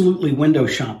absolutely window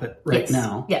shop it right yes.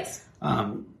 now. Yes.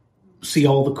 See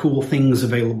all the cool things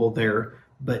available there.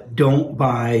 But don't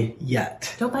buy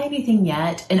yet. Don't buy anything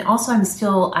yet. And also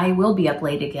I will be up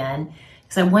late again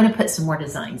because I want to put some more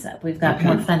designs up. We've got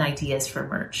more fun ideas for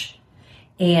merch.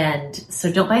 And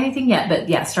so don't buy anything yet. But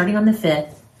yeah, starting on the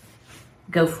 5th,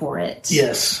 go for it.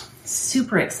 Yes.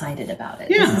 Super excited about it.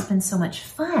 Yeah. This has been so much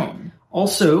fun.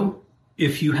 Also,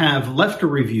 if you have left a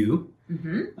review,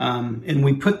 and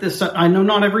we put this up, I know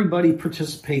not everybody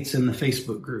participates in the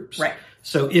Facebook groups. Right.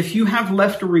 So if you have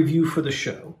left a review for the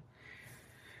show,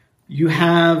 you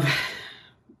have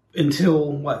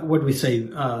until, what do we say,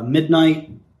 midnight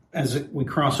as we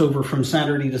cross over from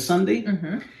Saturday to Sunday.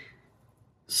 Mm-hmm.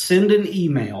 Send an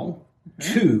email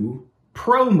to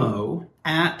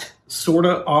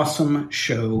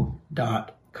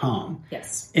promo@sortaawesomeshow.com.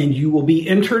 Yes. And you will be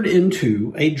entered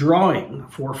into a drawing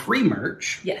for free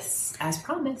merch. Yes, as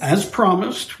promised. As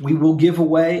promised, we will give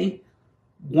away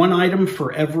one item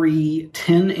for every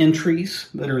 10 entries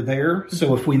that are there.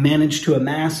 So if we manage to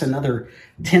amass another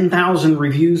 10,000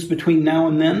 reviews between now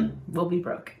and then, we'll be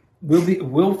broke. We'll get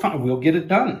it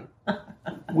done.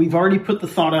 We've already put the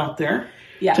thought out there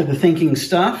to the thinking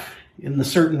stuff in the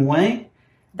certain way.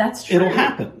 That's true. It'll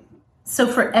happen. So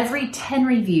for every 10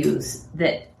 reviews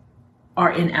that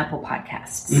are in Apple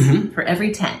Podcasts, for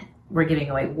every 10, we're giving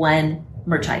away one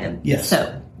merch item. Yes.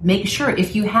 So make sure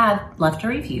if you have left a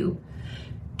review,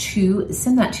 to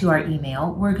send that to our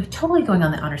email. We're totally going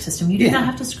on the honor system. You do not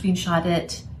have to screenshot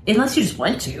it unless you just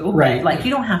want to. Right. Like,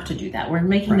 you don't have to do that. We're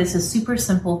making this a super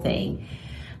simple thing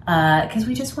because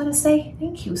we just want to say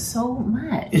thank you so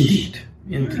much. Indeed.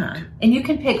 Yeah. And you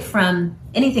can pick from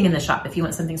anything in the shop. If you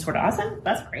want something sort of awesome,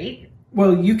 that's great.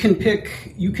 Well, you can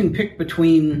pick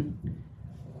between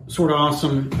Sorta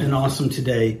Awesome and Awesome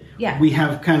Today. Yeah. We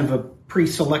have kind of a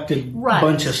pre-selected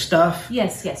bunch of stuff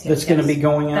that's going to be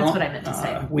going out. That's what I meant to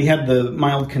say. We had the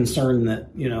mild concern that,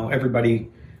 everybody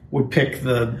would pick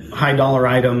the high dollar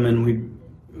item and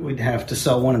we'd have to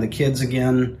sell one of the kids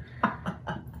again.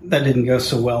 That didn't go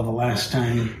so well the last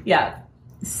time. Yeah.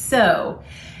 So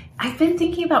I've been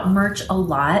thinking about merch a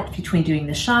lot between doing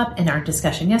the shop and our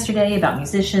discussion yesterday about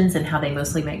musicians and how they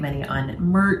mostly make money on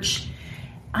merch.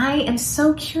 I am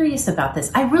so curious about this.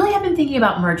 I really have been thinking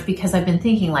about merch because I've been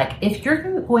thinking, like, if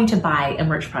you're going to buy a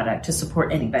merch product to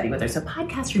support anybody, whether it's a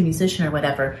podcast or a musician or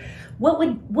whatever,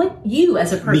 what you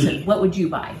as a person, what would you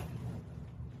buy?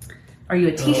 Are you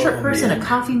a t-shirt person, a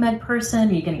coffee mug person?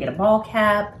 Are you going to get a ball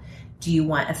cap? Do you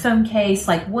want a phone case?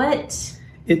 Like, what?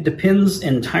 It depends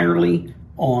entirely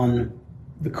on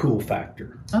the cool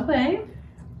factor. Okay.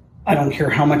 I don't care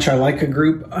how much I like a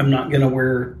group. I'm not going to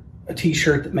wear a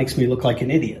t-shirt that makes me look like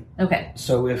an idiot. Okay.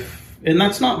 So and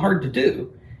that's not hard to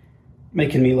do,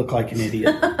 making me look like an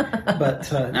idiot. But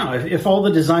no, if all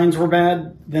the designs were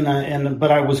bad,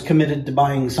 but I was committed to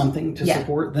buying something to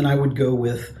support, then I would go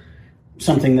with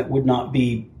something that would not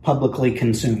be publicly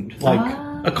consumed, like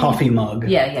a coffee mug.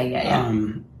 Yeah.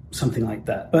 Something like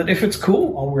that. But if it's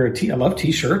cool, I'll wear I love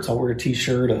t-shirts. I'll wear a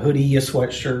t-shirt, a hoodie, a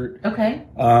sweatshirt. Okay.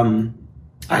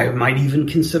 I might even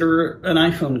consider an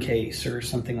iPhone case or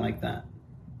something like that.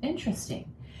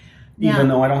 Interesting. Even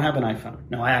though I don't have an iPhone.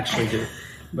 No, I actually do.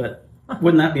 But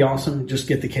wouldn't that be awesome? Just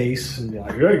get the case and be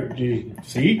like, hey,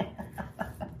 see?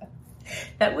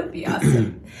 That would be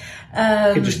awesome.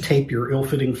 You could just tape your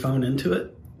ill-fitting phone into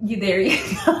it. There you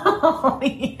go.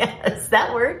 Yes,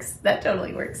 that works. That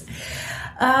totally works.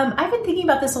 I've been thinking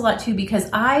about this a lot too, because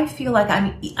I feel like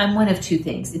I'm one of two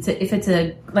things. If it's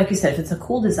a like you said, if it's a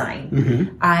cool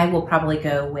design, I will probably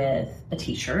go with a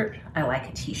t-shirt. I like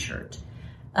a t-shirt.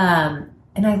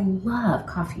 And I love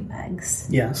coffee mugs.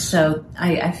 Yes. So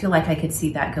I feel like I could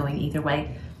see that going either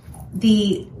way.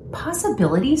 The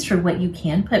possibilities for what you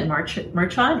can put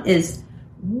merch on is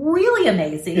really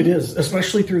amazing. It is,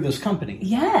 especially through this company.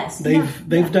 Yes. They've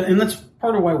done, and that's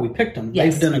part of why we picked them.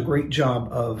 Yes. They've done a great job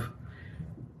of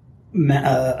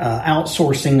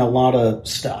outsourcing a lot of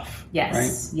stuff.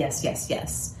 Yes. Right?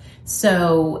 Yes.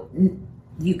 So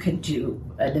you could do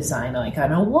a design like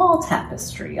on a wall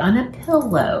tapestry, on a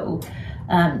pillow,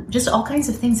 just all kinds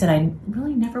of things that I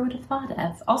really never would have thought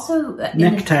of. Also,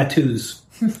 neck tattoos.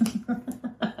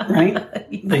 Right?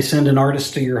 Yeah. They send an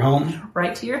artist to your home.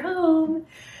 Right to your home.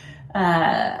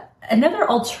 Another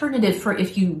alternative for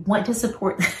if you want to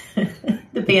support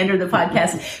the band or the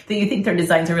podcast that you think their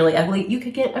designs are really ugly, you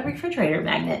could get a refrigerator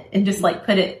magnet and just like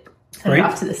put it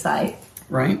off to the side.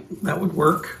 Right. That would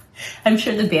work. I'm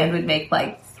sure the band would make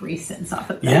like 3 cents off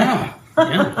of that. Yeah.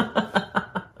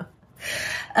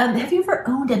 Have you ever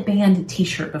owned a band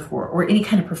t-shirt before, or any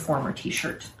kind of performer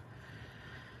t-shirt?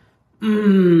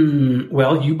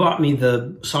 Well, you bought me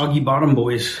the Soggy Bottom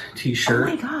Boys t-shirt.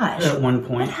 Oh my gosh. At one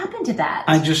point. What happened to that?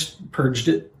 I just purged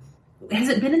it. Has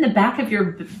it been in the back of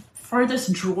your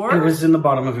farthest drawer? It was in the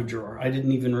bottom of a drawer. I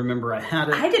didn't even remember I had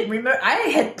it. I didn't remember. I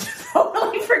had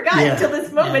totally forgotten until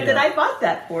this moment that I bought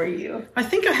that for you. I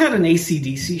think I had an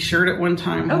AC/DC shirt at one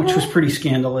time, which was pretty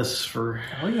scandalous for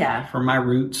my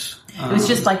roots. It was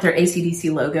just like their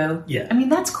AC/DC logo. Yeah. I mean,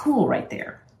 that's cool right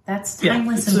there. That's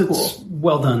timeless and cool. It's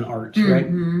well done art, right?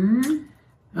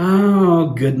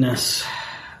 Oh, goodness.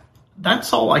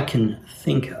 That's all I can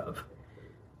think of.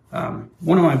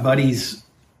 One of my buddies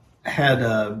had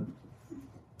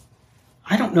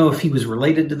I don't know if he was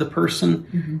related to the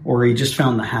person or he just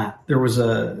found the hat.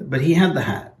 But he had the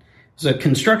hat. It was a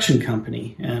construction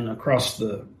company, and across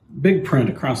the big print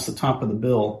across the top of the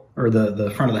bill, or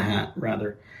the front of the hat,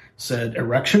 rather, said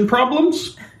erection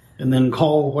problems, and then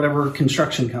call whatever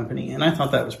construction company. And I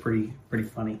thought that was pretty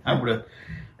funny. I would have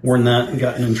worn that and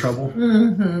gotten in trouble.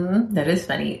 That is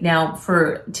funny. Now,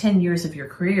 for 10 years of your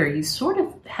career, you sort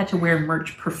of had to wear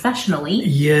merch professionally.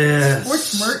 Yes.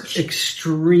 Sports merch.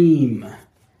 Extreme.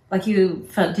 Like did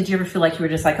you ever feel like you were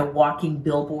just like a walking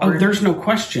billboard? Oh, there's no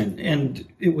question. And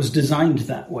it was designed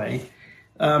that way.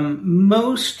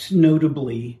 Most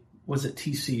notably was at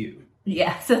TCU.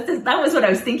 Yeah, so that was what I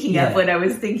was thinking of when I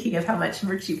was thinking of how much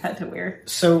merch you've had to wear.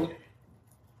 So,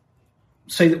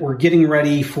 say that we're getting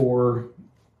ready for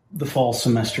the fall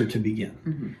semester to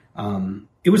begin.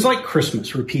 It was like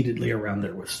Christmas repeatedly around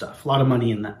there with stuff. A lot of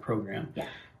money in that program. Yeah.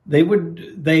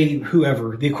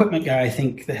 Whoever, the equipment guy, I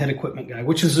think the head equipment guy,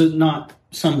 which is not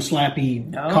some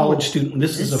slappy college student.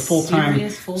 This is a full-time,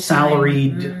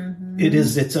 salaried, it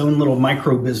is its own little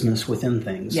micro business within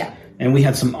things. Yeah. And we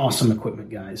had some awesome equipment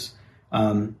guys.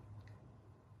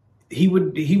 He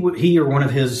or one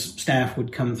of his staff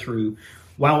would come through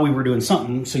while we were doing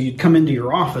something. So you'd come into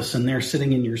your office, and there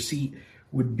sitting in your seat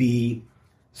would be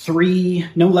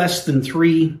no less than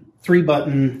three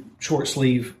button short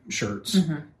sleeve shirts.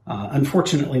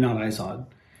 Unfortunately not Izod,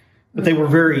 but they were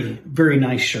very, very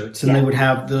nice shirts, and they would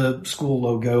have the school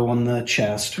logo on the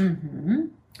chest,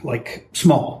 like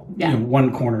small,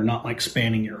 one corner, not like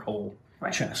spanning your whole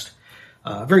chest.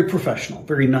 Very professional,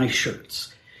 very nice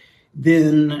shirts.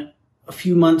 Then a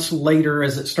few months later,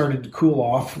 as it started to cool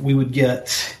off, we would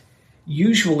get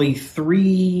usually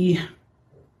 3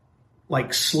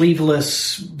 like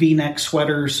sleeveless V-neck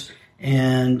sweaters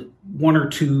and 1 or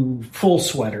 2 full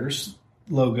sweaters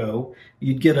logo.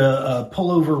 You'd get a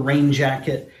pullover rain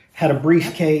jacket, had a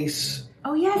briefcase.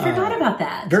 Oh yeah, I forgot about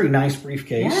that. Very nice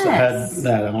briefcase that had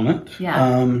that on it.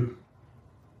 Yeah.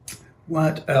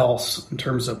 What else in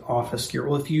terms of office gear?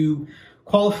 Well, if you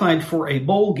qualified for a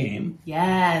bowl game,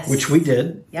 which we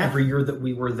did every year that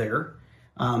we were there,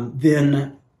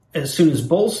 then as soon as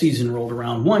bowl season rolled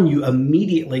around, you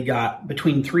immediately got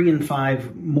between 3 and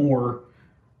 5 more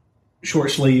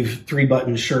short sleeve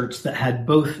 3-button shirts that had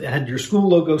your school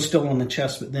logo still on the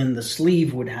chest, but then the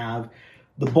sleeve would have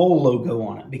the bowl logo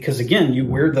on it. Because again, you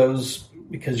wear those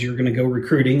because you're going to go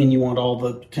recruiting and you want all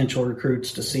the potential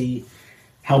recruits to see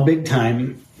how big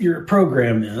time your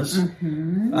program is.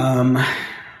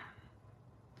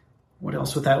 What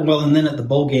else with that? Well, and then at the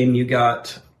bowl game, you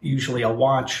got usually a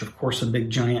watch, of course, a big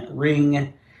giant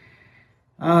ring,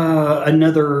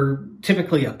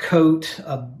 Typically a coat,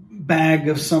 a bag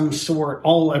of some sort,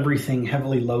 everything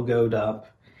heavily logoed up.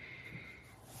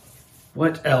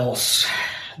 What else?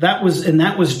 That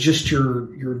was just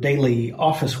your daily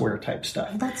office wear type stuff.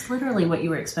 Well, that's literally what you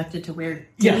were expected to wear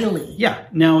daily. Yeah.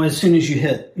 Now, as soon as you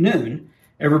hit noon,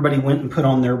 everybody went and put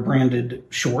on their branded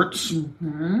shorts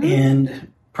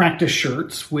and practice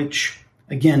shirts, which,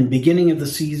 again, beginning of the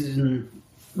season,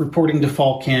 reporting to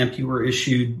fall camp, you were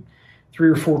issued 3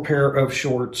 or 4 pair of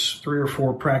shorts, 3 or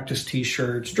 4 practice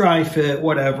t-shirts, dry fit,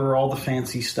 whatever, all the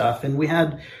fancy stuff. And we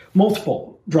had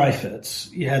multiple dry fits.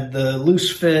 You had the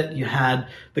loose fit, you had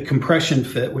the compression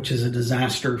fit, which is a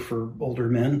disaster for older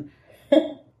men.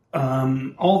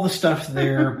 All the stuff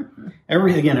there,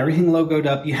 everything logoed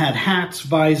up. You had hats,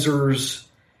 visors,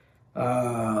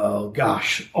 all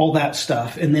that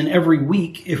stuff. And then every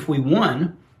week, if we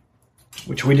won,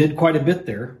 which we did quite a bit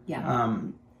there,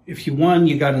 if you won,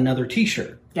 you got another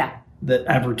t-shirt that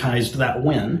advertised that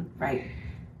win. Right.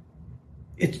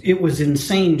 It was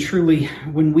insane, truly.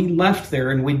 When we left there,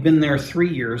 and we'd been there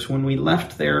 3 years, when we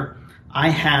left there, I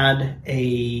had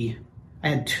 2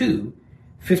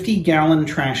 50-gallon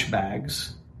trash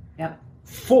bags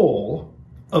full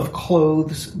of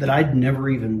clothes that I'd never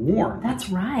even worn. That's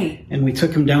right. And we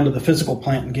took them down to the physical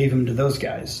plant and gave them to those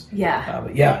guys.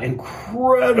 Yeah.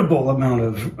 Incredible amount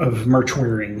of merch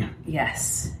wearing.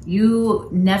 Yes. You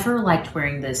never liked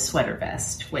wearing this sweater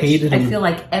vest, which Hated I them. feel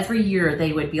like every year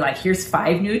they would be like, here's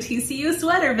 5 new TCU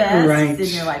sweater vests. Right. And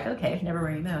you're like, okay, never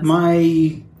wearing those.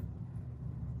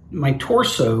 My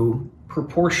torso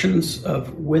proportions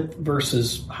of width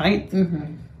versus height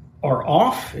are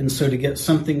off, and so to get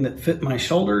something that fit my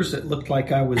shoulders, it looked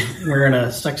like I was wearing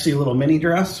a sexy little mini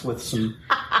dress with some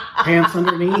pants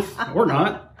underneath, or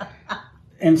not.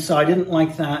 And so I didn't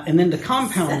like that. And then to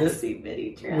compound sexy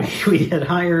mini dress. we had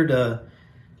hired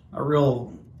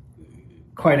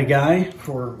quite a guy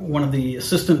for one of the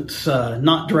assistants,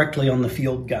 not directly on the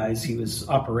field guys. He was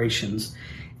operations,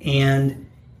 and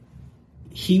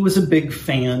he was a big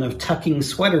fan of tucking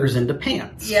sweaters into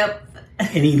pants. Yep.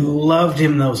 And he loved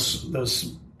those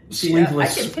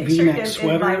sleeveless I can picture V-neck him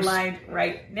sweaters. in my mind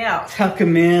right now. Tuck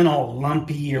them in all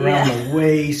lumpy around the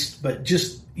waist, but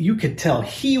just, you could tell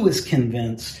he was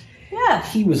convinced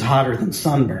he was hotter than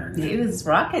sunburn. He was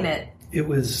rocking it. It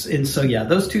was, and so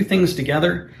those two things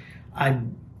together, I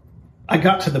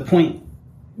got to the point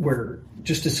where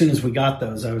just as soon as we got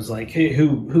those, I was like, hey,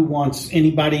 who wants,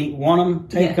 anybody want them?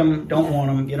 Take them. Don't want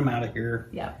them. Get them out of here.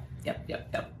 Yep.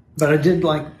 But I did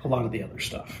like a lot of the other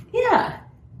stuff. Yeah.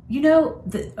 You know,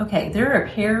 there are a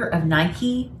pair of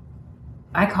Nike,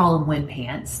 I call them wind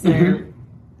pants. They're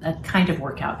a kind of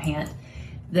workout pant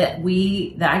that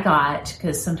I got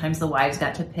because sometimes the wives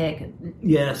got to pick.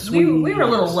 Yes. We were a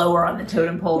little lower on the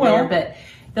totem pole there, but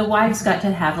the wives got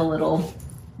to have a little,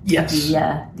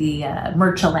 the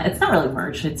merch. It's not really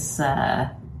merch. It's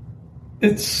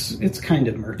kind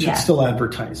of merch. Yeah. It's still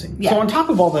advertising. Yeah. So on top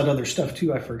of all that other stuff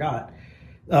too, I forgot.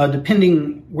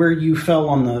 Depending where you fell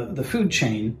on the food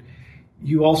chain,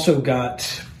 you also got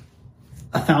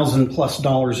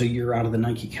 $1,000+ a year out of the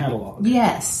Nike catalog.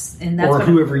 Yes, and that's or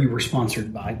whoever you were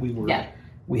sponsored by.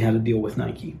 We had a deal with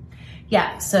Nike.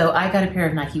 Yeah, so I got a pair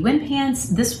of Nike wind pants.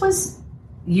 This was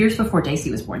years before Daisy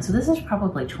was born, so this is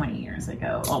probably 20 years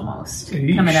ago, almost.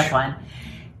 Eesh. Coming up on.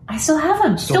 I still have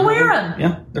them. Still wear them.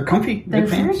 Yeah, they're comfy. They're Big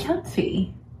very fans.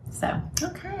 comfy. So,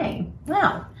 okay.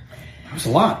 Wow. That was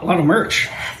a lot of merch.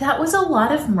 That was a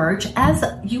lot of merch. As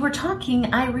you were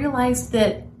talking, I realized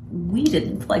that we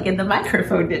didn't plug in the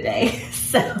microphone today.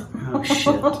 So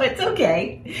it's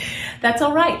okay. That's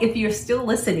all right. If you're still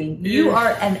listening, you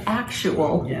are an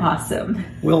actual awesome.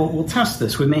 We'll test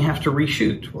this. We may have to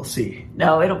reshoot. We'll see.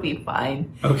 No, it'll be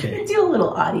fine. Okay. Do a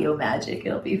little audio magic.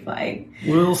 It'll be fine.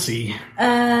 We'll see.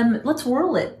 Let's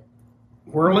whirl it.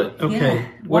 Whirl it? Okay. Yeah.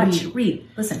 Watch, read,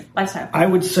 listen, lifestyle. I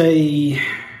would say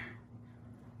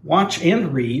watch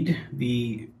and read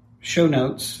the show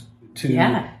notes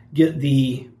to get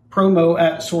the promo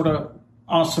at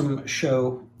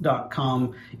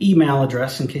sortaawesomeshow.com email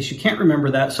address in case you can't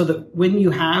remember that, so that when you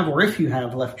have, or if you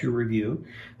have left your review,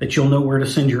 that you'll know where to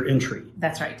send your entry.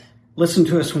 That's right. Listen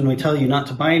to us when we tell you not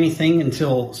to buy anything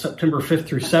until September 5th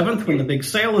through 7th when the big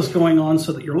sale is going on,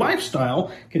 so that your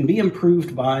lifestyle can be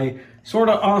improved by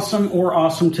Sorta Awesome or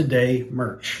Awesome Today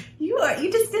merch. You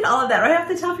just did all of that right off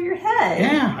the top of your head.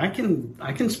 Yeah, I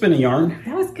can spin a yarn.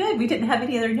 That was good. We didn't have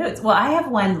any other notes. Well, I have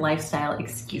one lifestyle,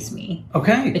 excuse me.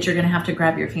 Okay. But you're going to have to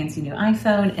grab your fancy new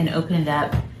iPhone and open it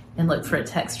up and look for a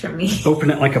text from me. Open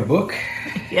it like a book?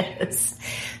 Yes.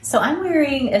 So I'm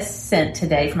wearing a scent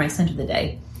today for my scent of the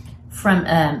day from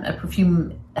a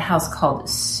perfume a house called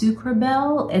Sucre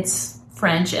Belle. It's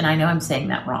French, and I know I'm saying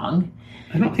that wrong.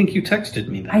 I don't think you texted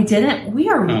me that. I didn't.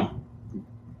 No.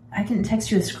 I didn't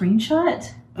text you a screenshot?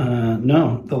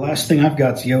 No. The last thing I've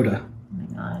got is Yoda. Oh my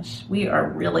gosh. We are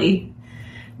really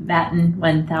batting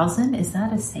 1,000. Is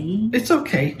that a saying? It's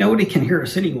okay. Nobody can hear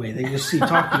us anyway. They just see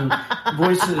talking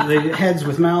voices, the heads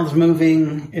with mouths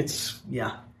moving. It's,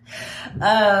 yeah.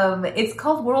 It's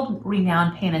called World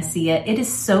Renowned Panacea. It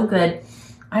is so good.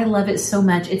 I love it so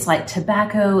much. It's like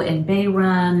tobacco and bay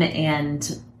rum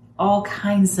and all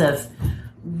kinds of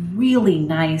really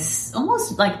nice,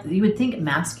 almost like you would think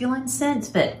masculine scents,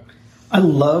 but I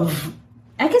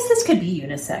guess this could be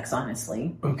unisex,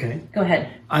 honestly. Okay. Go ahead.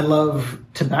 I love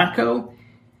tobacco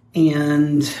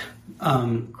and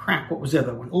what was the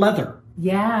other one? Leather.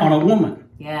 Yeah. On a woman.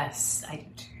 Yes, I do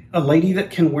too. A lady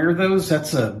that can wear those,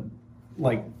 that's I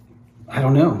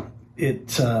don't know.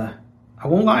 I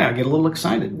won't lie, I get a little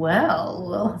excited. Well,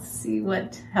 we'll see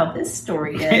how this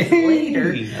story is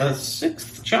later. A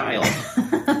sixth child.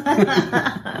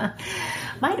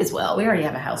 Might as well. We already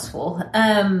have a house full.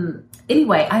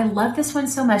 Anyway, I love this one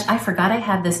so much. I forgot I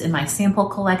had this in my sample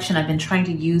collection. I've been trying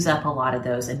to use up a lot of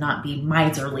those and not be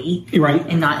miserly. Right.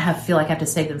 And not feel like I have to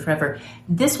save them forever.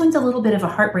 This one's a little bit of a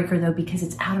heartbreaker, though, because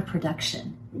it's out of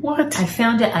production. What? I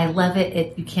found it. I love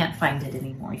it. You can't find it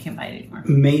anymore. You can't buy it anymore.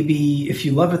 Maybe if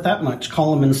you love it that much,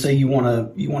 call them and say you want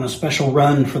a special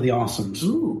run for the Awesomes.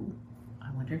 Ooh. I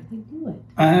wonder if they do it.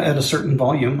 At a certain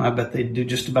volume, I bet they'd do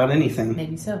just about anything.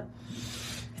 Maybe so.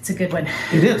 It's a good one.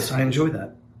 It is. I enjoy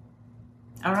that.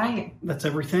 All right. That's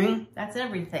everything? That's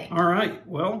everything. All right.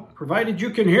 Well, provided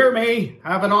you can hear me,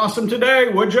 have an awesome today,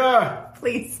 would ya?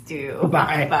 Please do.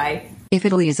 Bye. Bye. If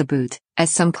Italy is a boot,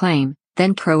 as some claim,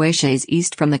 then Croatia is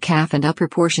east from the calf and upper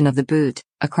portion of the boot,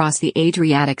 across the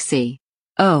Adriatic Sea.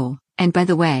 Oh, and by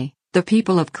the way, the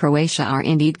people of Croatia are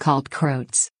indeed called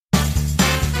Croats.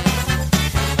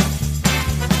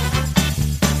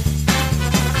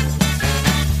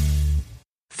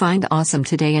 Find Awesome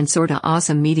Today and Sorta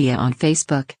Awesome Media on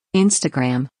Facebook,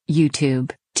 Instagram,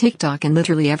 YouTube, TikTok, and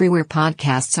literally everywhere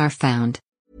podcasts are found.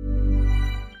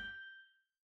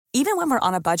 Even when we're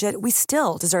on a budget, we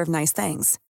still deserve nice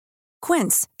things.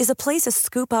 Quince is a place to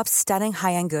scoop up stunning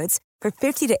high-end goods for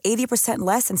 50 to 80%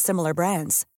 less than similar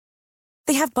brands.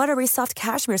 They have buttery soft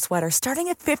cashmere sweaters starting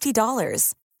at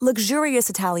 $50, luxurious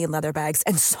Italian leather bags,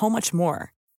 and so much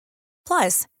more.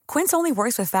 Plus, Quince only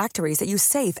works with factories that use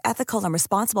safe, ethical, and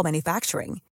responsible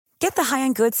manufacturing. Get the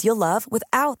high-end goods you'll love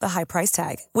without the high price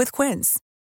tag with Quince.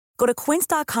 Go to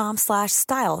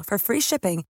quince.com/style for free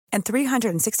shipping and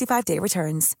 365-day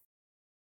returns.